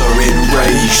been so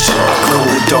enraged. I call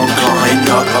the dog line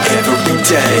up every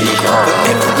day. But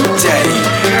every day,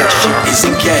 that shit is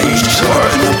engaged.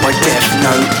 Open up my death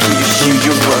note, gives you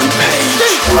your own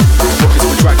page. Rockets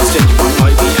with dragons, then you won't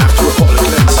like me after a bottle of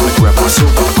glimpse. I grab my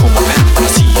sword, I call my pen, and I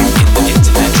see you in the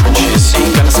internet trenches.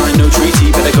 Ain't gonna sign no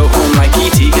treaty, better go home like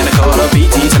E.T. Gonna call up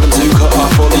BT, tell them to cut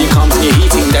off all of your comms and your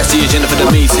heating. That's the agenda for the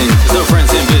meeting. There's no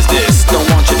friends in business, don't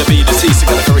want you to be deceased. I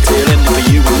got a fairy tale ending for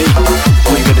you and me.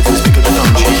 All you gotta do is pick up the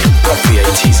non-G. Got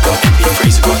VATs, got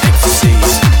MP3s, got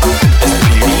ecstasies. There's no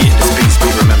beauty in this beast,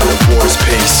 we remember the war is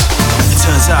peace. It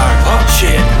turns out, oh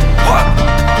shit, what?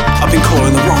 I've been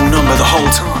calling the wrong number the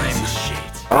whole time.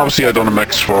 Obviously, I done a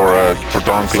mix for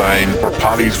Donk Line, for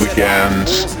Paddy's Weekend.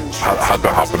 Had to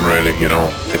happen, really. You know,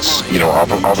 it's, you know,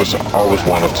 I've always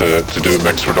wanted to do a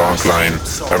mix for Donk Line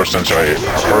ever since I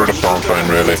heard of Donk Line,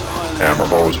 really.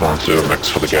 I've always wanted to do a mix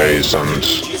for the guys, and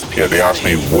yeah, they asked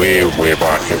me way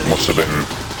back. It must have been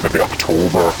maybe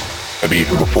October, maybe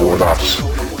even before that.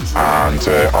 And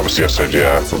obviously I said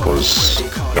yeah, because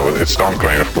you know it's Donk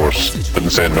Line, of course.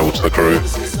 Didn't say no to the crew.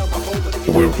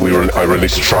 I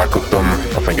released a track with them.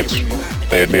 I think it's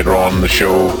later on in the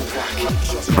show.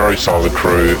 Very solid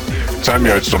crew. Sent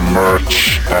me out some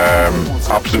merch.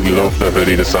 Absolutely love the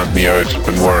hoodie they sent me out.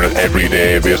 Been wearing it every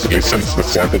day basically since they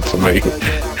sent it to me.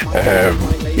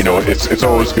 You know, it's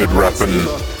always good repping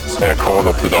Call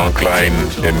Up the Donk Line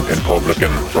in public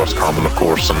and Roscommon, of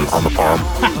course, and on the farm.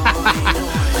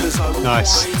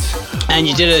 Nice. And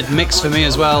you did a mix for me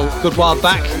as well, good while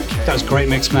back. That was a great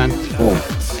mix, man. Oh,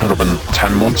 it would have been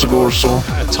 10 months ago or so.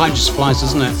 Time just flies,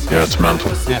 doesn't it? Yeah, it's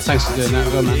mental. Yeah, thanks for doing that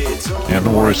as well, man. Yeah,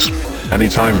 no worries.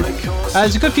 Anytime.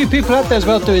 There's a good few people out there as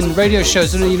well doing radio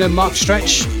shows, you know, Mark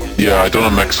Stretch. Yeah, I done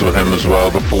a mix with him as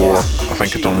well before. I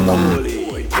think I done one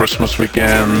Christmas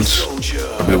weekend,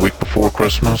 maybe the week before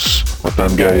Christmas with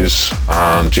them guys.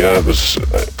 And yeah,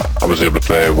 I was able to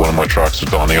play one of my tracks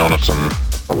with Donnie on it, and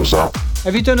that was that.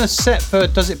 Have you done a set for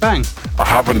Does It Bang? I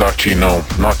haven't actually, no.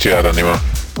 Not yet, anyway.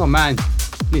 Oh, man.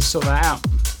 Need to sort that out.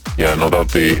 Yeah, no,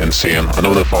 that'd be insane. I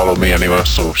know they follow me anyway,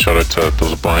 so shout out to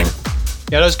Does It Bang.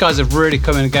 Yeah, those guys have really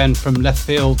come in again from left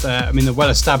field. I mean, they're well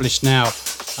established now.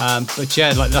 But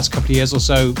yeah, like the last couple of years or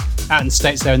so, out in the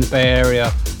States there in the Bay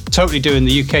Area, totally doing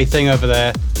the UK thing over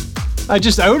there.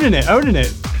 Just owning it.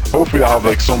 Hopefully I'll have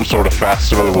like some sort of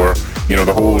festival where, you know,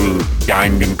 the whole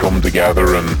gang can come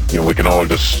together and, you know, we can all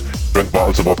just drink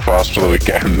bottles of Buckfast for the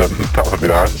weekend, and that would be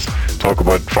that. Talk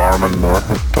about farming or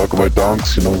talk about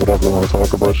donks, you know, whatever they want to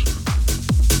talk about.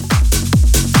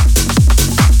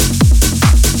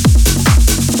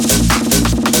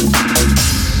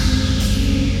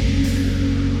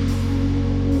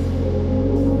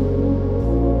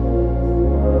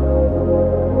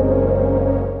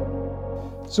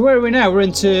 So where are we now? We're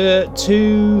into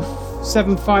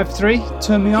 2753,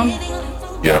 Turn Me On?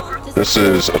 Yeah, this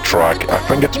is a track, I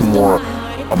think it's more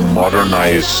a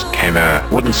modernized kind of, I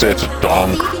wouldn't say it's a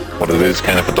donk, but it is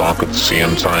kind of a donk at the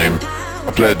same time.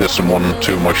 I played this in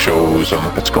 1-2 of my shows,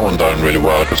 and it's going down really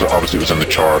well because it obviously was in the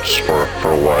charts for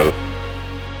a while.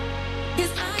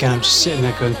 Again, I'm just sitting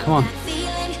there going, come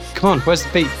on, where's the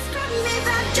beat?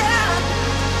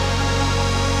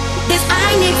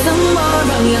 I need some more of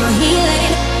your healing.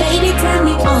 Baby, turn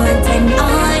me on and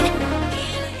on.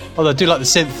 Although I do like the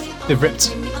synth they've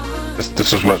ripped.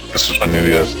 This is when you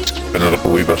need to spin it up a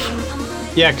wee bit.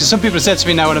 Yeah, because some people have said to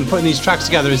me now when I'm putting these tracks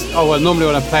together is, oh well, normally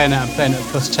when I'm playing it at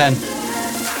 +10.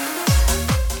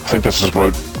 I think this is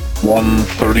about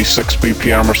 136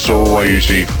 BPM or so. I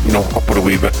usually, you know, up it a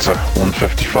wee bit to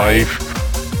 155.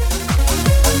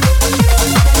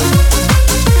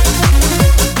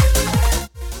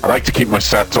 I like to keep my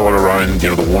sets all around, you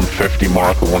know, the 150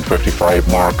 mark, the 155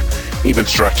 mark, even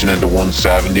stretching into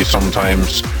 170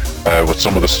 sometimes with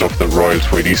some of the stuff that Royal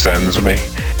Tweedy sends me.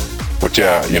 But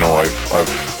yeah, you know, I've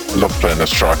loved playing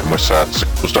this track in my sets. It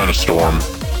goes down a storm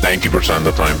 90% of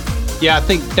the time. Yeah, I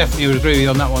think definitely would agree with you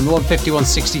on that one. 150,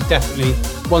 160 definitely,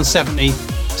 170.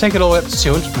 Take it all the way up to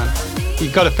 200, man.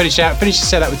 You've got to finish your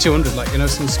set out with 200, like, you know,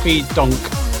 some speed donk.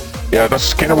 Yeah,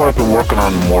 that's kind of what I've been working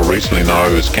on more recently now,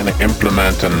 is kind of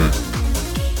implementing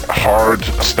hard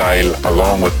style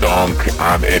along with donk,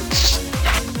 and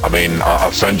I mean,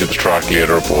 I'll send you the track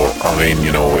later, but I mean,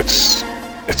 you know, it's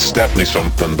definitely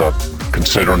something that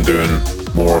considering doing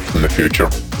more of in the future.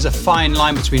 There's a fine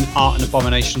line between art and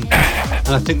abomination, and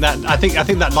I think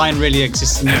that line really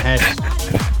exists in your head.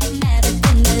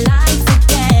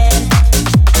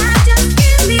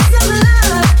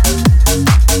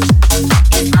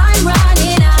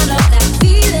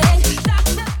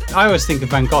 I always think of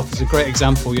Van Gogh as a great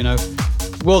example, you know.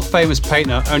 World famous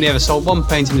painter, only ever sold one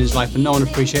painting in his life, and no one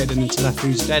appreciated it until after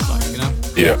he was dead, like, you know.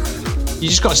 Yeah. You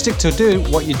just got to stick to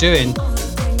doing what you're doing,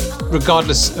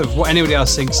 regardless of what anybody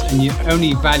else thinks, and your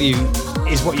only value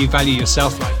is what you value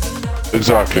yourself like.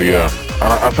 Exactly, yeah.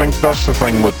 And I think that's the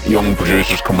thing with young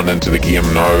producers coming into the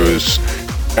game now, is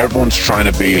everyone's trying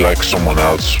to be like someone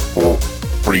else. Well,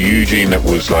 for Eugene, it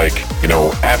was like, you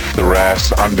know, F the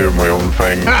rest, I'm doing my own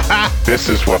thing. This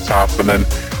is what's happening.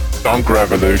 Donk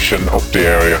revolution up the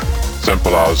area.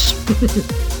 Simple as.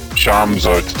 Shams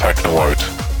out, techno out,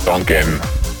 donk in.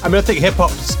 I mean, I think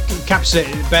hip-hop encapsulates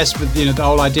it best with, you know, the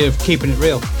whole idea of keeping it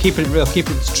real, keeping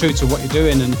it true to what you're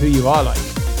doing and who you are like.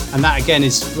 And that, again,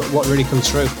 is what really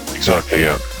comes through. Exactly,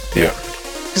 yeah. Yeah.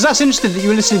 Because that's interesting that you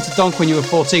were listening to donk when you were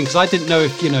 14, because I didn't know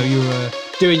if, you know, you were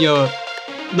doing your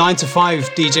 9 to 5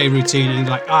 DJ routine and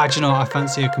like, do you know what, I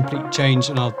fancy a complete change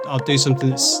and I'll do something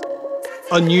that's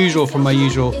unusual from my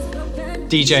usual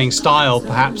DJing style,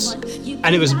 perhaps.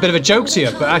 And it was a bit of a joke to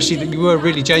you, but actually that you were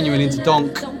really genuine into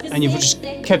donk and you've just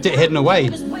kept it hidden away.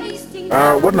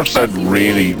 I wouldn't have said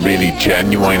really, really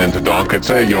genuine into donk. I'd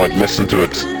say, you know, I'd listen to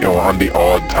it, you know, on the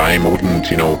odd time. I wouldn't,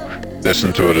 you know,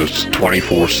 listen to it as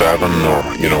 24/7,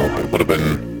 or, you know, it would have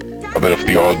been a bit of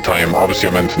the odd time. Obviously,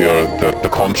 I'm into the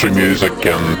country music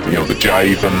and, you know, the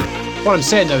jive. And what I'm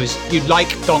saying though is you like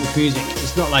donk music.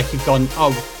 It's not like you've gone,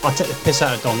 oh, I'll take the piss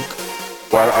out of donk.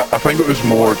 Well, I think it was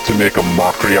more to make a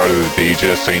mockery out of the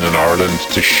DJ scene in Ireland,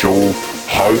 to show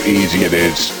how easy it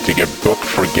is to get booked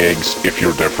for gigs if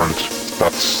you're different.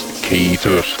 That's key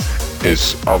to it.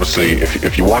 Is obviously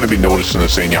if you want to be noticed in the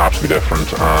scene, you have to be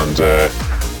different. And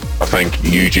I think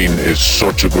Eugene is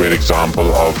such a great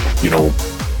example of, you know,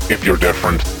 if you're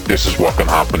different, this is what can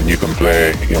happen. You can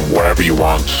play, you know, wherever you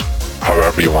want,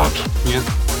 however you want. Yeah.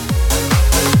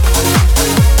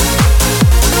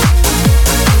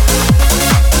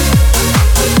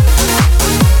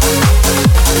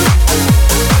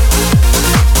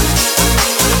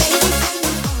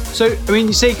 So, I mean,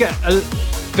 you say you get a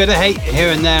bit of hate here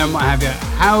and there and what have you.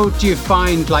 How do you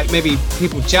find, like, maybe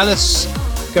people jealous,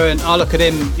 going, oh, look at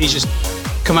him, he's just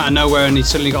come out of nowhere and he's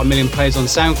suddenly got 1 million plays on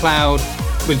SoundCloud,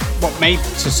 with what may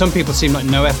to some people seem like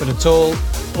no effort at all,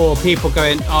 or people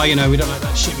going, oh, you know, we don't like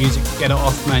that shit music, get it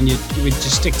off, man, we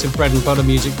just stick to bread and butter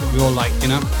music that we all like, you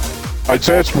know? I'd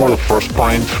say it's more the first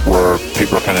point, where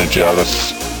people are kind of jealous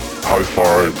how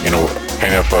far, you know,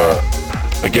 kind of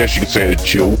I guess you could say the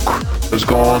joke has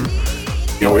gone.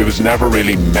 You know, it was never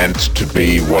really meant to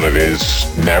be what it is.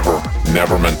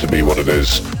 Never meant to be what it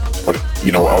is. But,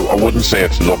 you know, I wouldn't say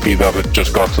it's lucky that it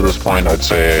just got to this point. I'd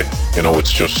say, you know,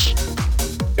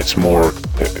 it's more,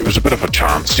 it was a bit of a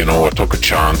chance, you know. I took a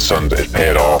chance and it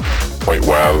paid off quite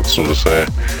well, so to say.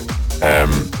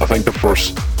 I think the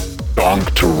first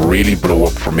donk to really blow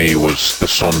up for me was the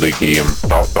Sunday game.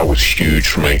 That was huge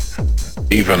for me.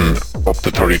 Even up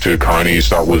to 32 counties,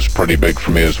 that was pretty big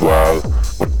for me as well.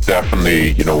 But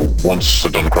definitely, you know, once I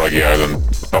done Craggy Island,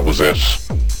 that was it.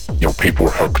 You know, people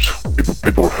were hooked.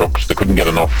 People were hooked. They couldn't get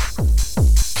enough.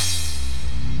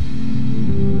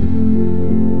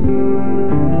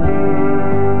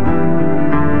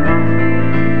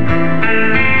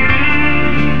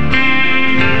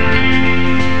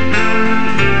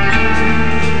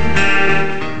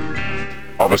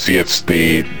 Obviously, it's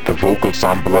the vocal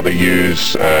sample that I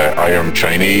use. I am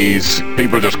Chinese.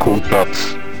 People just quote that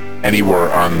anywhere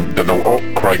and they know, oh,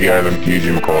 Craggy Island,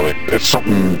 Eugene McCAULEY. It's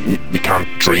something you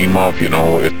can't dream of, you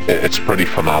know. It's pretty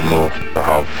phenomenal to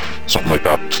have something like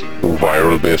that go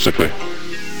viral, basically.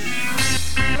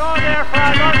 Hello there,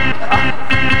 Father.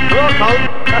 Hello, Cole.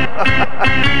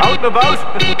 Out and about.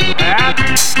 Yeah.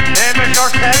 Name is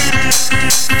yourself.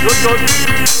 Good.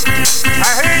 I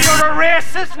hear you're a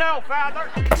racist now, Father.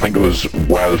 I think it was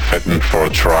well fitting for a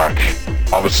track.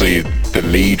 Obviously, the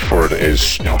lead for it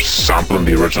is, you know, sampling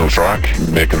the original track,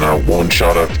 making a one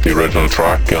shot of the original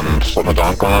track and putting a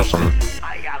donk on it, and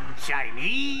I am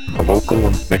Chinese. A vocal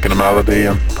and making a melody,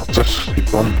 and that's it.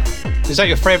 Keep going. Is that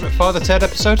your favourite Father Ted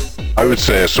episode? I would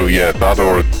say so, yeah. That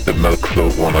or the milk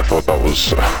float one. I thought that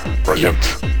was brilliant.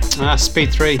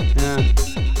 Speed 3. Yeah.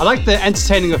 I like the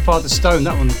entertaining of Father Stone.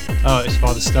 That one, it's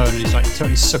Father Stone, and he's like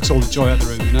totally sucks all the joy out of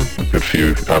the room, you know. A good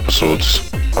few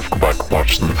episodes. I've go back and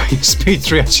watch them. Speed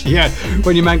 3, actually, yeah.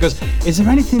 When your man goes, "Is there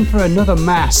anything for another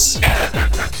mass?"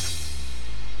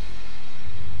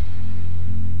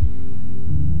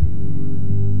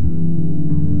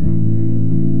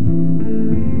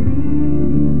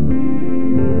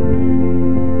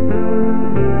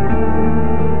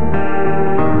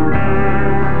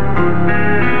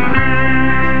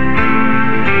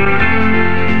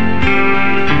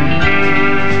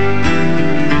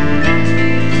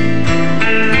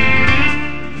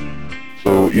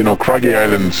 You know, Craggy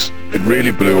Islands, it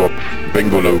really blew up.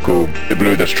 Bingo Loco, it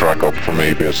blew this track up for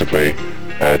me, basically.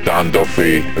 Dan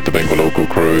Duffy at the Bingo Loco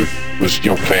crew was,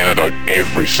 you know, playing it out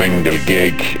every single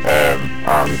gig,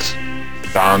 and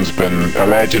Dan's been a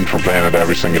legend for playing at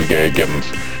every single gig, and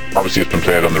obviously it's been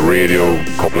played on the radio a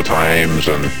couple of times,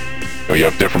 and you know, you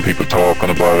have different people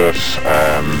talking about it,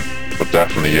 but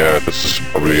definitely, yeah, this is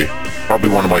probably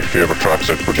one of my favourite tracks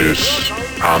I've produced,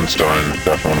 hands down,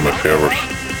 definitely one of my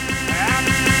favourites.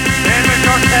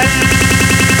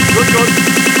 Good.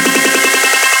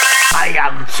 I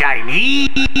am Chinese.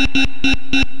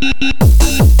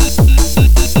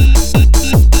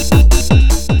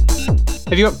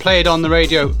 Have you got played on the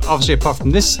radio, obviously apart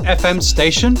from this FM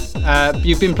station?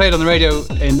 You've been played on the radio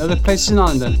in other places in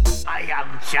Ireland then? I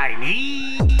am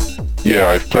Chinese. Yeah,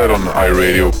 I've played on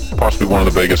iRadio, possibly one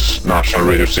of the biggest national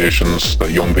radio stations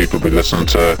that young people be listening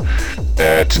to.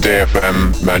 Today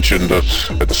FM mentioned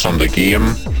it at the Sunday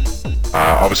Game.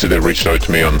 Obviously they reached out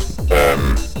to me on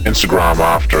Instagram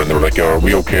after, and they were like, "Are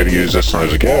we okay to use this?" And I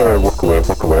was like, "Yeah, work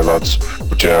away lads."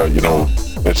 But yeah, you know,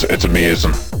 it's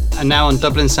amazing. And now on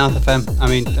Dublin South FM, I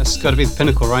mean, that's got to be the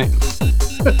pinnacle, right?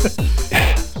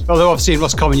 Although obviously in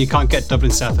Roscommon you can't get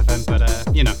Dublin South FM, but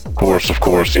you know. Of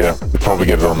course, yeah. You probably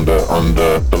get it on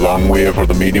the long wave or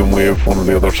the medium wave, one or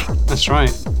the other. That's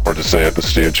right. Hard to say at this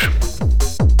stage.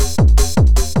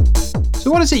 So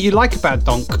what is it you like about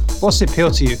Donk? What's the appeal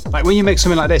to you? Like when you make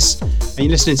something like this and you're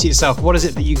listening to yourself, what is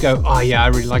it that you go, "Oh yeah, I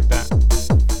really like that"?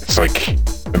 It's like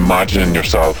imagining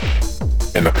yourself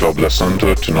in a club listening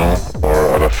to it, you know,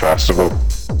 or at a festival.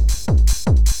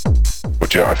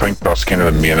 But yeah, I think that's kind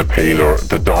of the main appeal, or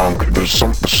the Donk. There's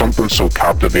something so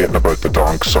captivating about the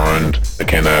Donk sound that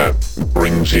kind of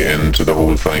brings you into the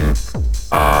whole thing.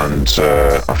 And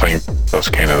I think that's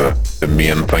kind of the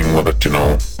main thing with it, you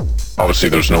know. Obviously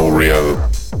there's no real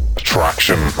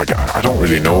attraction, like I don't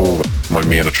really know what my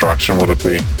main attraction would it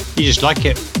be. You just like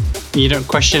it, you don't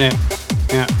question it.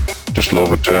 Yeah. Just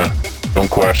love it, yeah. Don't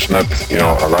question it, you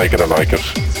know, I like it.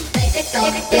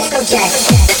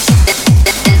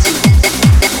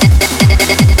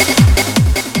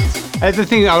 The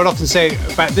thing I would often say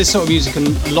about this sort of music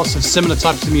and lots of similar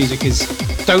types of music is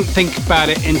don't think about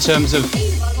it in terms of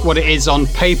what it is on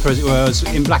paper, as it were, as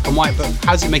in black and white, but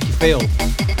how does it make you feel?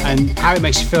 And how it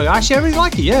makes you feel. Actually, I really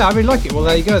like it. Yeah, I really like it. Well,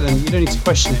 there you go then. You don't need to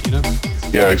question it, you know?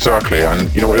 Yeah, exactly. And,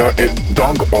 you know,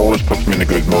 Donk always puts me in a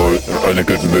good mood,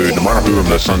 no matter who I'm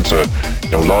listening to.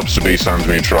 You know, Lobster B sends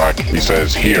me a track. He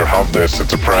says, "Here, have this.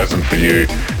 It's a present for you."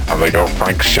 I'm like, "Oh,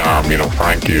 thanks, Sham. You know,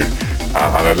 thank you."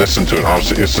 And I listened to it.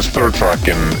 And it's this third track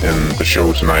in the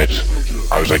show tonight.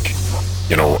 I was like,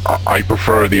 you know, I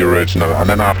prefer the original. And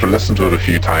then after listening to it a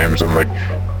few times, I'm like,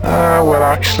 well,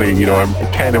 actually, you know, I'm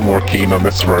kind of more keen on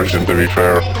this version, to be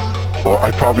fair. But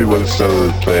I probably will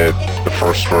still play the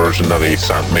first version that he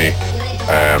sent me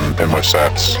in my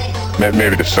sets.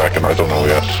 Maybe the second, I don't know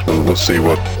yet. We'll see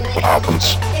what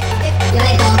happens.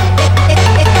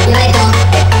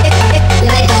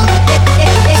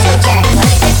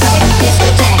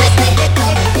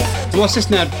 What's this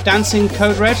now? Dancing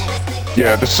Code Red?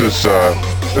 Yeah, this is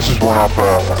one off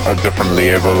a different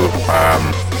label.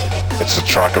 It's a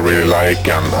track I really like,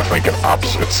 and I think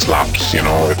it slaps. You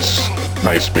know, it's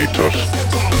nice beat to it.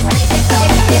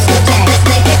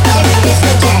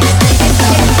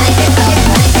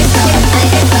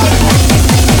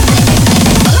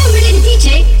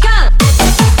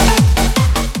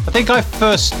 I think I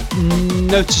first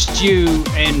noticed you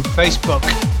in Facebook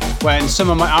when some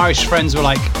of my Irish friends were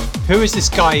like, "Who is this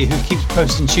guy who keeps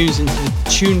posting tunes into the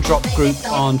Tune Drop group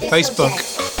on Facebook?"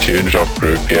 Tune Drop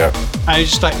group, yeah. And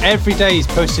it's just like every day he's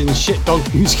posting shit dog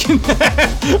music in there,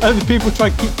 and the people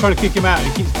keep trying to kick him out, and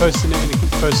he keeps posting it and he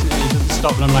keeps posting it and he doesn't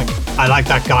stop. And I'm like, I like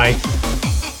that guy.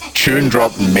 Tune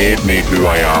Drop made me who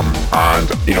I am, and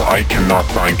you know, I cannot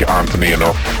thank Anthony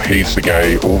enough. He's the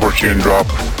guy over Tune Drop.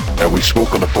 We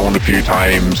spoke on the phone a few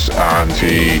times, and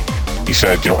he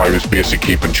said, you know, I was basically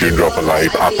keeping Tune Drop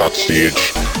alive at that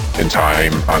stage in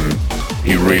time, and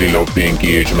he really loved the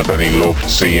engagement, and he loved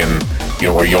seeing,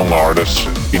 a young artist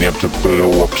being able to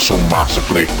blow up so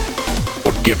massively,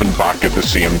 but giving back at the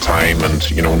same time,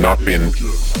 and not being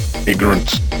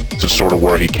ignorant to sort of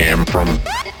where he came from.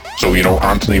 So,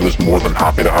 Anthony was more than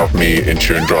happy to have me in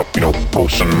Tune Drop,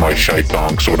 posting my shite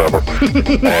donks or whatever.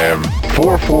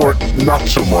 4-4, not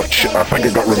so much. I think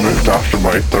it got removed after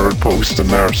my third post in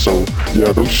there. So,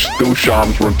 yeah, those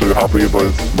shams weren't too happy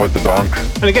about the donk.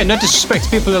 And again, no disrespect to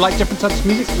people who like different types of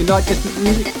music. You like different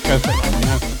music? Go for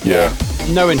it, Yeah.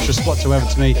 No interest whatsoever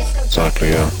to me. Exactly,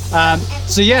 yeah.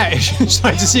 So, yeah, it's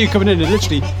like to see you coming in and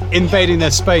literally invading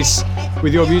their space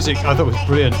with your music, I thought was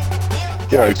brilliant.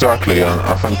 Yeah, exactly, and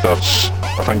I think that's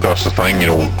the thing.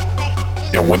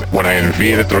 When I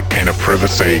invaded their kind of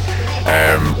privacy,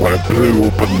 when I blew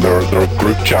open their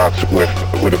group chat with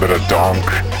a bit of donk,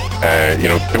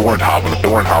 they weren't having it.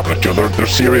 They're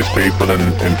serious people in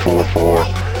 4-4,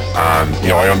 and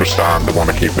I understand they want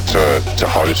to keep it to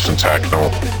house and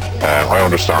techno. I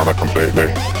understand that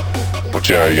completely, but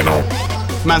yeah,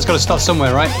 man's got to start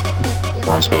somewhere, right?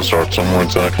 Man's got to start somewhere,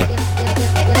 exactly.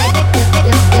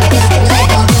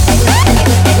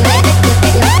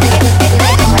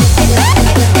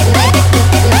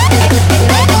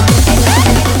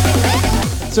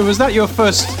 So was that your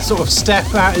first sort of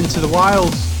step out into the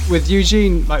wild with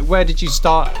Eugene? Like, where did you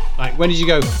start? Like, when did you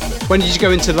go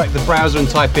into like the browser and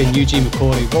type in Eugene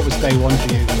McCAULEY? What was day one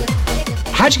for you?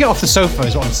 How'd you get off the sofa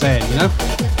is what I'm saying,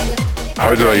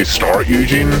 How did I start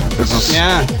Eugene?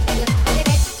 Yeah.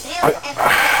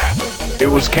 It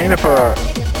was kind of a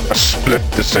split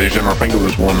decision. I think it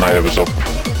was one night I was up,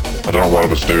 I don't know what I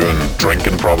was doing,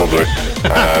 drinking probably.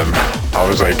 I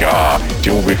was like, do you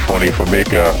know what would be funny if I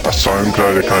make a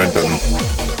SoundCloud account and,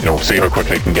 see how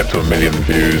quickly I can get to 1 million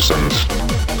views, and,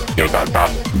 that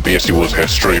basically was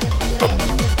history. That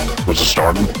was a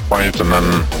starting point, and then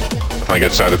I think I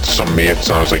said it to some mates,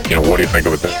 and I was like, what do you think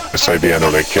about this idea? And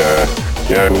they're like, yeah,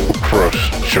 go for it,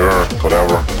 sure,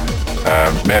 whatever.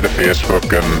 Made a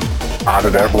Facebook and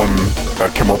added everyone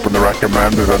that came up and they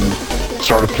recommended, and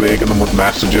started plaguing them with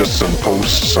messages and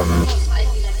posts, and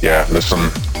yeah,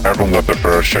 listen, everyone got their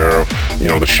fair share of,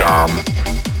 the sham,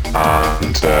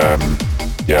 and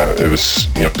yeah, it was,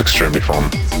 extremely fun.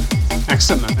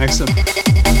 Excellent, man, excellent.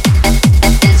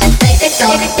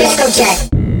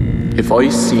 If I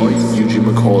see Eugene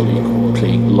McCAULEY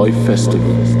playing Live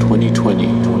Festival 2020,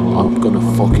 I'm gonna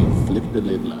fucking flip the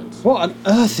lid, lads. What on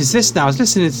earth is this now? I was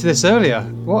listening to this earlier.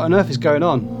 What on earth is going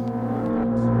on?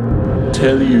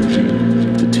 Tell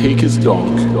Eugene to take his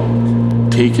donk,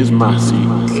 take his massey,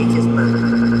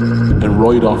 and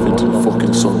ride off into the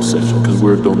fucking sunset, because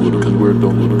we're done with it,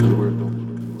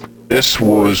 This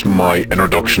was my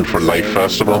introduction for Live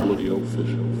Festival.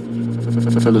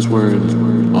 Fellas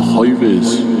wearing a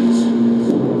high-vis.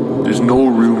 There's no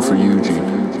room for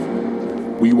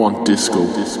Eugene. We want disco.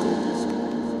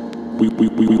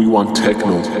 We want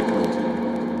techno.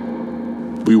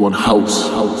 We want house.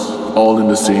 All in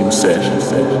the same set.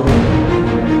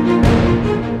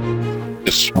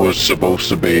 This was supposed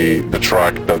to be the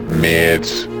track that made,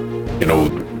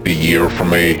 the year for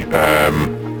me.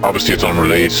 Obviously it's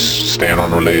unreleased, staying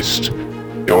unreleased.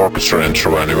 The orchestra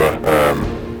intro anyway.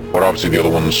 But obviously the other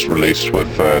one's released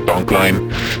with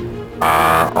Dunkline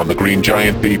on the Green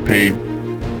Giant EP.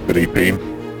 Good EP.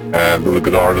 Really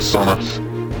good artists on it.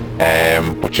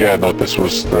 But yeah, no, this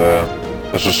was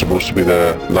supposed to be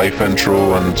the live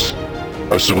intro, and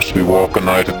I was supposed to be walking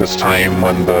out at this time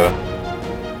when the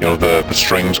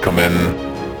strings come in.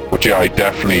 But yeah, I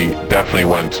definitely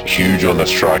went huge on this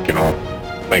track. I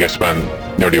think I spent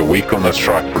nearly a week on this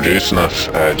track producing it,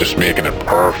 just making it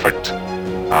perfect,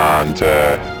 and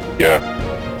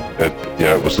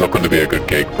it was looking to be a good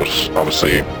gig, but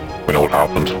obviously we know what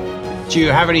happened. Do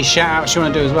you have any shout outs you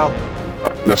want to do as well?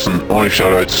 Listen, only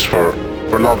shout outs for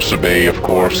Loves to Be, of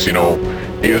course. He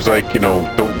was like,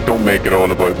 don't make it all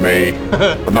about me.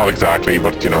 But not exactly,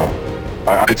 but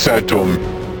I'd said to him,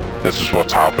 this is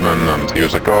what's happening, and he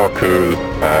was like, oh cool.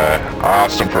 I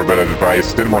asked him for a bit of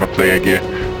advice, didn't want to plague you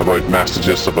about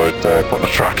messages about putting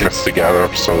a track list together,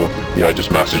 so yeah, I just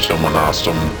messaged him and asked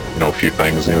him a few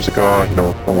things, and he was like, oh,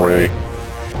 don't worry,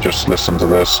 just listen to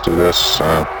this, do this,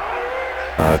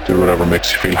 do whatever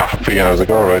makes you feel happy. And I was like,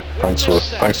 alright, thanks for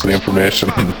the information.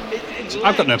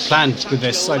 I've got no plans with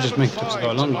this, I just make it up to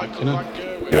go along,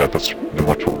 Yeah, that's pretty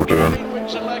much what we're doing.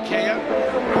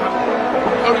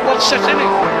 Only one set in it.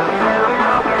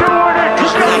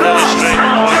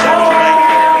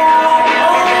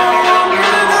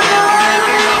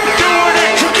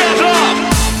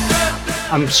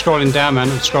 I'm scrolling down, man.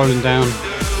 No,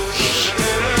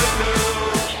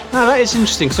 that is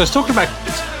interesting. So I was talking about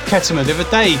Ketema the other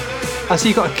day. I see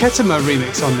you got a Ketema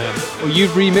remix on there, or you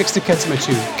remixed a Ketema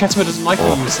tune. Ketema doesn't like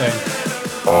what you were saying.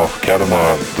 Oh,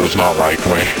 Ketema does not like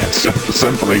me. It's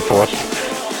simply put.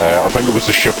 I think it was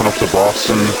the shipping up to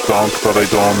Boston donk that I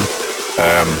done.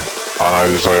 And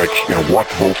I was like, you know, what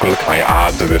vocal can I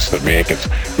add to this that make it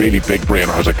really big brain?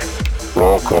 I was like,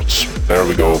 raw cuts. There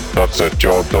we go. That's it.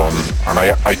 Job done. And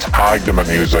I tagged him, and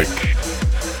he was like,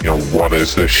 you know, what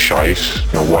is this shite?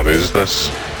 You know, what is this?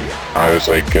 I was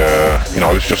like, you know,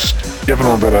 I was just giving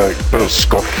him a bit of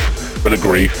scuff, a bit of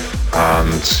grief,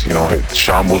 and you know,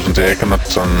 Sham wasn't taking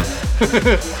it, and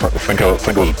I think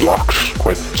it was blocked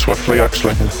quite swiftly,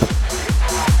 actually.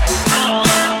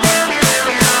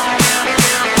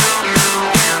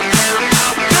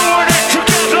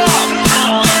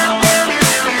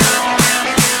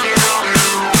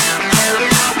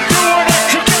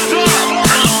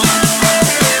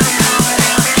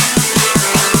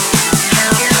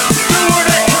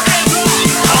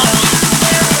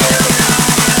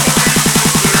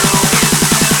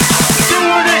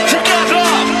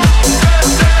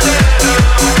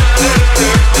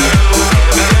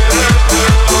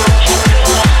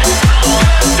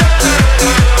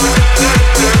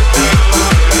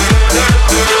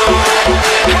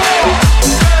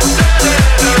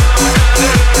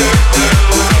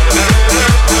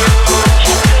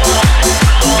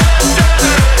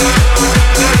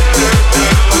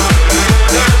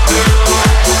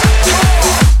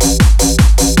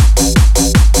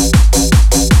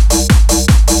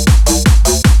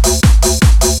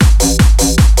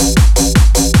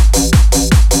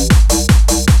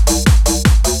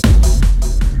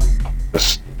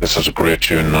 This is a great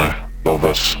tune now. Love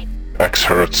this.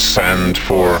 X-Hertz Send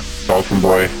for Dolphin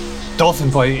Boy. Dolphin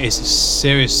Boy is a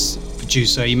serious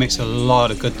producer. He makes a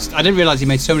lot of good... I didn't realise he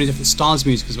made so many different styles of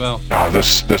music as well.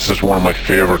 This is one of my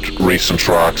favourite recent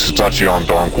tracks. It's actually on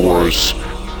Donk Wars.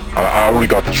 I only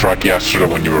got the track yesterday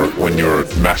when you were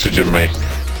messaging me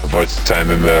about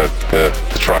sending the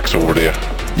tracks over to you.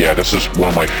 Yeah, this is one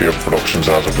of my favourite productions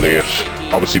as of late.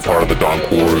 Obviously part of the Donk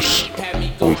Wars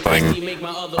whole thing.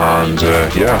 And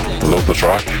yeah, I love the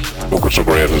track. Vocals are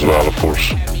great as well, of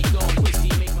course.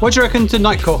 What do you reckon to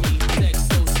Nightcore?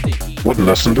 Wouldn't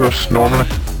listen to it normally.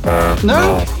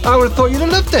 No? I would have thought you'd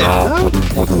have loved it. No?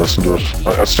 Wouldn't listen to it.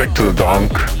 I stick to the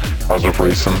Donk as of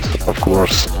recent, of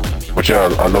course. But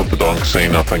yeah, I love the Donk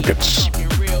scene. I think it's,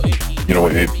 you know,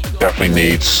 it definitely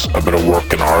needs a bit of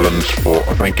work in Ireland, but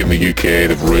I think in the UK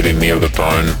they've really nailed it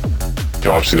down. You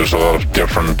know, obviously there's a lot of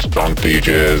different donk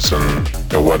DJs, and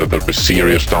you know, whether there be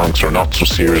serious donks or not so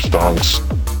serious donks.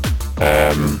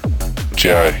 But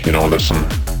yeah, you know, listen,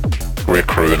 great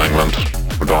crew in England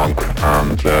for donk,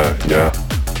 and yeah,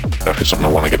 definitely something I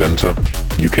want to get into,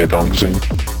 UK donk scene.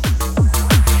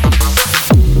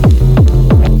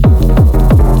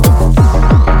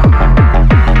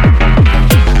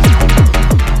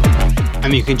 I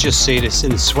mean, you can just see this in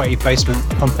the sweaty basement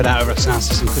pumping out of a sound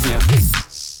system, couldn't you?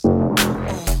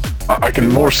 I can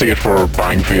more see it for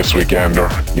Bangface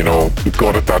Weekender. You know, we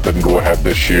got it, that didn't go ahead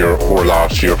this year or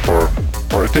last year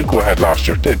or it did go ahead last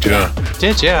year, did you?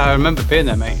 Did, yeah, I remember being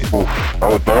there, mate.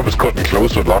 Oh, that was cutting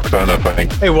close with lockdown, I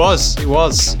think. It was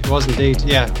indeed,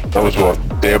 yeah. That was what,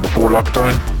 day before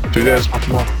lockdown? 2 days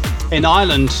before? In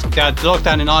Ireland, they had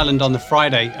lockdown in Ireland on the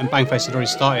Friday, and Bangface had already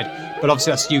started. But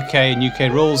obviously that's UK and UK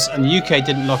rules, and the UK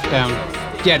didn't lock down.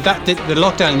 Yeah, the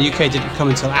lockdown in the UK didn't come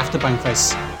until after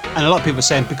Bangface. And a lot of people are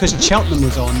saying because Cheltenham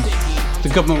was on,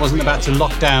 the government wasn't about to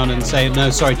lock down and say, no,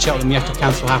 sorry, Cheltenham, you have to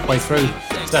cancel halfway through.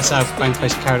 So that's how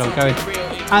Bangface carried on going.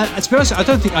 And to be honest, I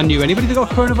don't think I knew anybody that got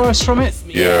coronavirus from it.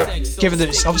 Yeah. Given that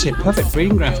it's obviously a perfect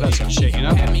breeding ground for that sort of shit, you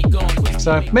know?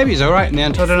 So maybe he's alright in the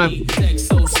end, I don't know.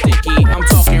 So sticky, I'm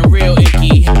talking real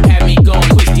icky. Had me going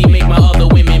twisty, make my other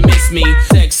women miss me.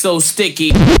 Sex so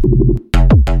sticky.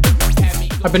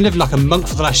 I've been living like a monk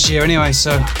for the last year anyway,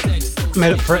 so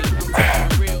made up for it.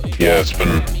 Yeah, it's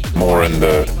been more in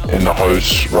the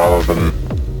house rather than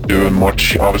doing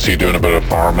much. Obviously doing a bit of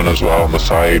farming as well on the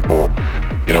side, but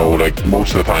you know, like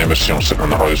most of the time it's, you know, sitting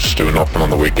in the house doing nothing on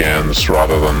the weekends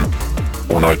rather than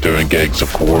going out doing gigs,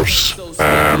 of course.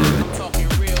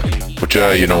 But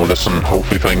yeah, you know, listen,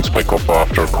 hopefully things pick up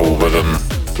after COVID and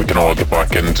we can all get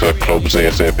back into clubs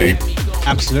ASAP.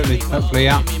 Absolutely, hopefully,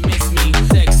 yeah.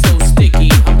 Sex so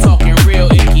sticky, I'm talking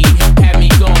real icky. Had me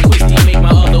going twisty, make my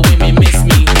other women miss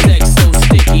me. Sex so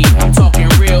sticky, I'm talking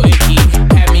real icky.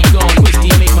 Had me going twisty,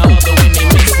 make my other women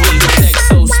miss me. Sex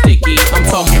so sticky, I'm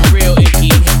talking real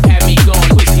icky. Had me going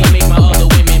twisty, make my other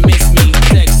women miss me.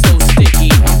 Sex so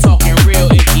sticky, I'm talking real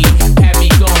icky. Had me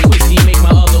going twisty, make my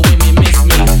other women miss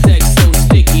me. Sex so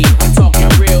sticky, I'm talking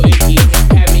real icky.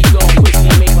 Had me going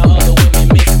twisty, make my other women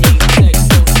miss me.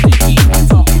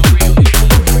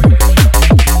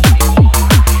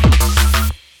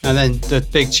 the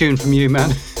big tune from you,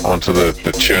 man. Onto the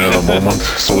tune of the moment,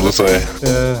 so to say.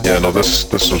 Yeah, no,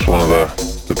 this was one of the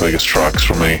biggest tracks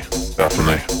for me,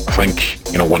 definitely. I think,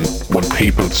 you know, when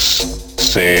people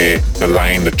say the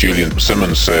line that Julian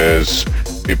Simmons says,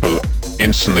 people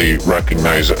instantly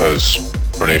recognise it as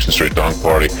Coronation Street Dunk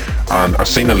Party. And I've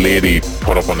seen a lady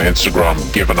put up on Instagram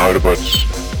giving out about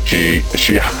she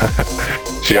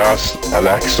asked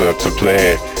Alexa to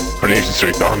play Coronation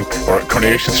Street Dunk or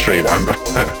Coronation Street, and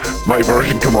my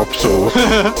version come up, so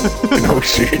you know,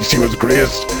 she was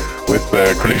graced with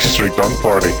Coronation Street Dunk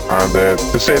Party, and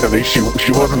to say the least, she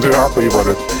wasn't too happy about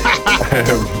it.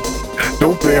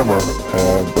 Don't blame her,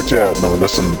 but yeah, no,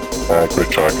 listen, great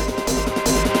track.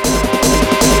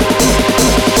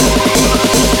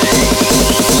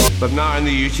 But now in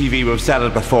the UTV, we've said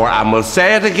it before and we'll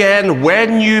say it again.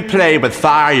 When you play with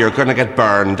fire, you're going to get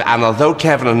burned. And although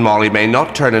Kevin and Molly may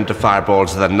not turn into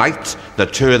fireballs of the night, the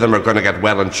two of them are going to get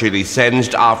well and truly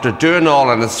singed after doing all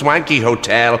in a swanky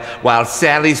hotel while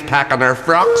Sally's packing her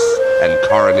frocks in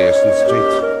Coronation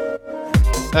Street.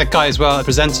 That guy as well,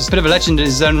 presents a bit of a legend in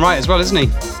his own right as well, isn't he?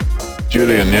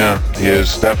 Julian, yeah, he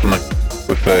is definitely.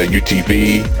 With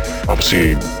UTV,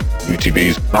 obviously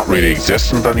UTV's not really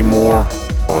existent anymore.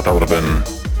 Oh, that would have been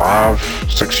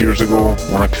 5-6 years ago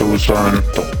when I closed down.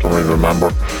 Don't really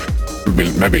remember.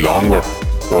 Maybe longer.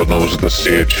 God knows at this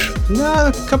stage. No,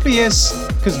 a couple of years.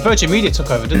 Because Virgin Media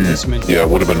took over, didn't they? Yeah, it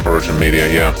would have been Virgin Media,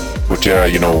 yeah. But yeah,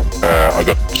 you know, I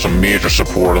got some major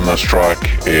support on this track.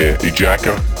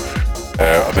 EUGENE.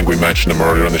 I think we mentioned him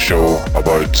earlier in the show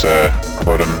about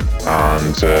him,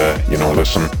 and you know,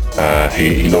 listen,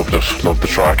 he loved the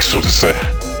track, so to say.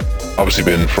 Obviously,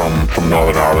 been from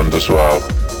Northern Ireland as well,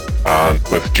 and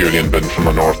with Julian being from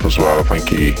the north as well, I think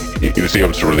he was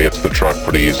able to relate to the track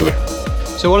pretty easily.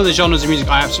 So one of the genres of music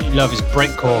I absolutely love is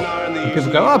breakcore. And people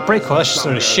go, oh, breakcore, that's just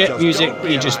sort of shit music.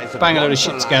 You just bang a load of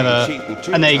shit together,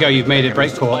 and there you go, you've made it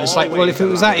breakcore. It's like, well, if it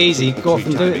was that easy, go off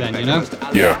and do it then, you know?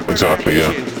 Yeah, exactly,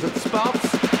 yeah.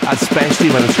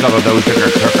 Especially when it's got those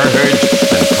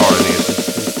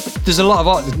There's a lot of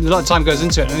art, a lot of time goes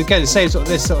into it. And again, the same sort of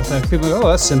this sort of thing. People go, oh,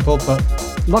 that's simple, but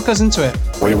a lot goes into it.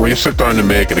 When you sit down to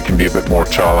make it, it can be a bit more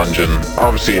challenging.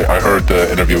 Obviously, I heard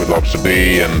the interview with Lobster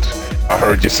B, and I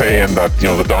heard you saying that, you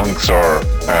know, the donks are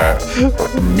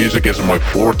music isn't my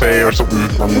forte or something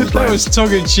along those lines. That was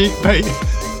tongue in cheek, mate.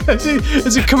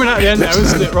 Is it coming out the end now,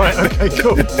 isn't it? Right, okay,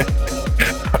 cool.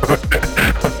 I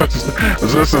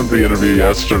was listening to the interview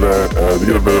yesterday, to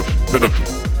get a bit of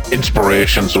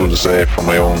inspiration, so to say, from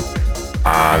my own.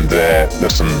 And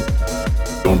listen,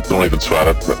 don't even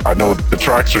sweat it. I know the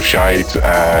tracks are shite,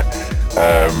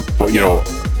 but you know,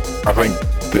 I think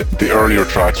the earlier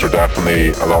tracks are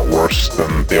definitely a lot worse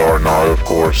than they are now. Of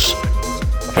course,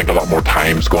 I think a lot more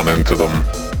time's gone into them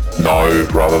now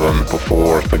rather than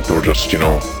before. I think they were just, you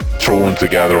know, thrown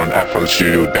together on FL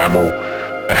Studio demo.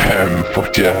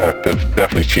 But yeah, they've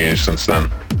definitely changed since then.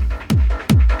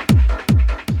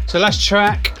 So last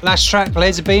track,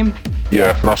 Laser Beam.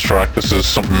 Yeah, last track. This is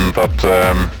something that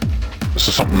I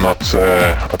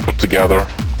put together,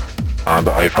 and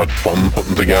I've had fun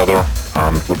putting together,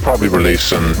 and we'll probably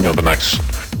release in, you know, the next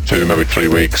 2, maybe 3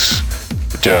 weeks.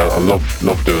 But yeah, I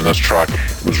love doing this track.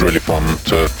 It was really fun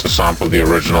to sample the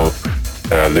original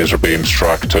Laser Beams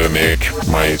track to make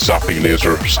my Zappy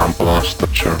Laser sample on it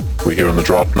that we hear in the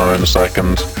drop now in a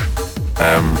second.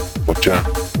 But yeah.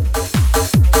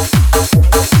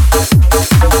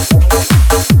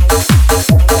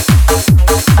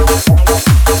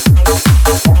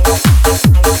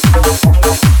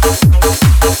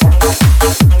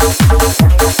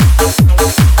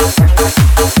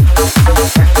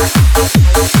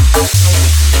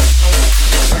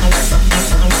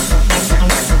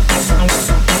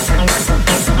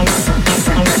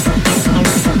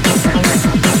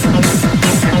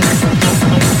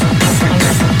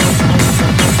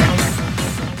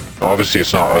 Obviously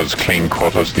it's not as clean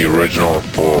cut as the original,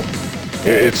 but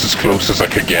it's as close as I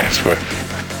could get with,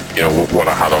 you know, what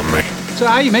I had on me. So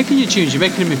how are you making your tunes? You're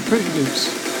making them in Fruity Loops?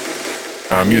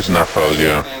 I'm using FL,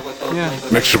 yeah.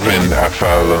 Mixture between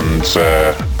FL and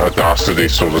Audacity,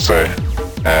 so to say.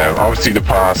 Obviously to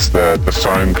pass the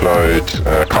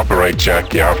SoundCloud copyright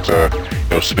check, you have to, you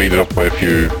know, speed it up by a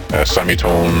few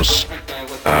semitones.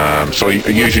 So I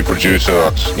usually produce it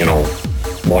at, you know,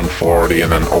 140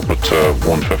 and then up it to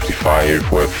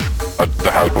 155 with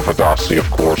the help of Audacity, of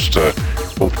course, to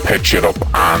both pitch it up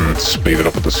and speed it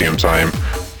up at the same time.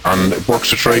 And it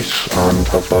works a treat, and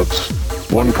I've had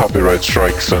one copyright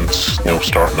strike since, you know,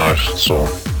 starting out, so.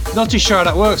 Not too sure how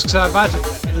that works, because I've had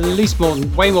at least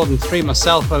way more than 3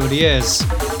 myself over the years,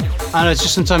 and it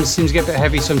just sometimes seems to get a bit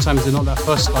heavy, sometimes they're not that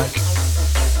fussed, like.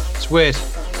 It's weird.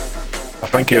 I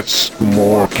think it's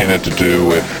more kind of to do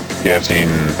with getting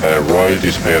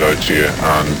royalties paid out to you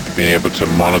and being able to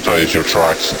monetize your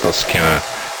tracks. That's kind of,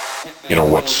 you know,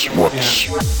 what's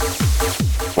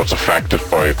affected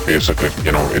by it, basically.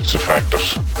 You know, it's affected.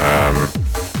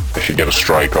 If you get a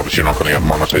strike, obviously you're not going to get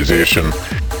monetization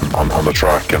on the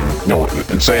track. And, you know,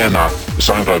 in saying that,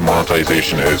 SoundCloud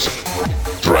monetization is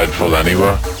dreadful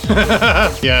anyway.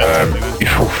 Yeah. You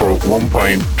know, for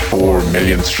 1.4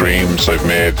 million streams, I've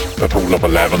made a total of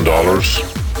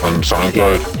 $11 on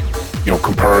SoundCloud. You know,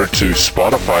 compared to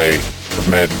Spotify, I've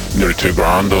made nearly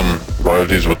 $2,000 on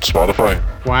royalties with Spotify.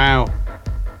 Wow.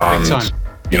 And, big time.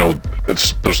 You know,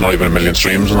 there's not even 1 million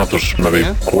streams in that. There's maybe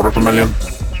 250,000,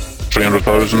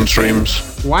 300,000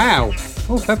 streams. Wow.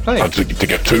 Oh, fair play. And to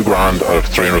get $2,000 out of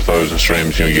 300,000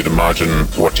 streams, you know, you'd imagine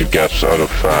what you'd get out of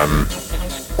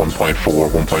 1.4,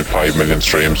 1.5 million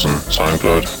streams on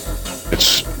SoundCloud.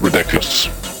 It's ridiculous.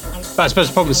 But I suppose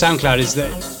the problem with SoundCloud is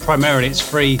that primarily it's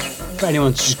free for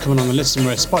anyone to just come along and listen,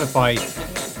 whereas Spotify,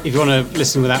 if you want to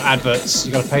listen without adverts,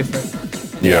 you got to pay for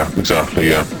it. Yeah, exactly,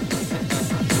 yeah.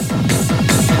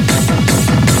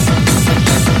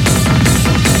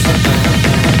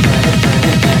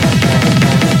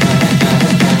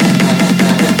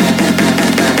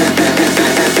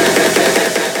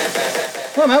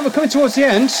 Well, man, we're coming towards the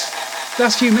end.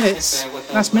 Last few minutes,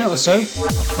 last minute or so. Is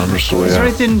there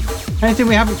anything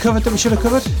we haven't covered that we should have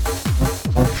covered?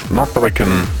 Not that I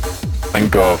can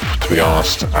think of, to be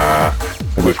honest.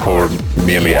 We've covered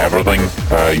nearly everything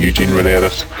Eugene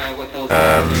related.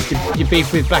 You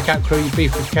beef with Blackout Crew, you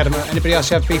beef with Kedema. Anybody else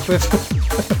you have beef with?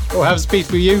 Or has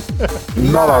beef with you?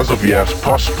 Not as of yet.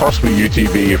 Possibly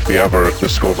UTV if they ever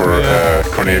discover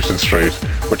Coronation Street,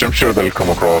 which I'm sure they'll come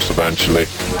across eventually.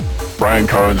 Brian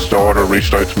Cowan's daughter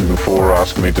reached out to me before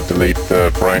asking me to delete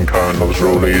the Brian Cowan Loves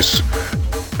Rollies.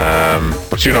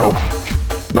 But you know,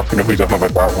 nothing to be done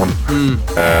about that one.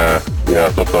 Yeah, I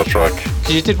love that track.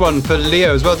 You did one for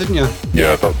Leo as well, didn't you?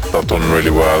 Yeah, that done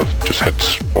really well. Just hit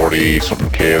 40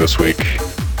 something K this week.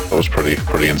 That was pretty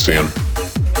insane.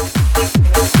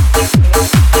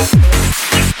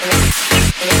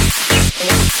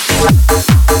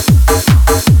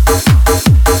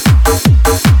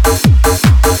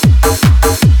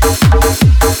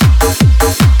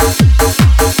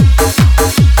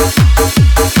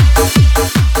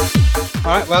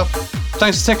 Alright, well,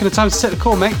 thanks for taking the time to take the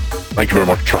call, mate. Thank you very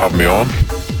much for having me on.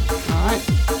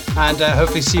 Alright, and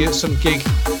hopefully see you at some gig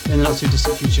in the not too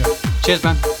distant future. Cheers,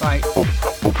 man. Bye.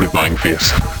 Hopefully buying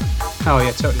face. Oh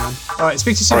yeah, totally, man. Alright,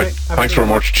 speak to you soon, Alright, mate. thanks very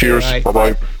much. Cheers.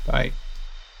 Bye-bye. Bye.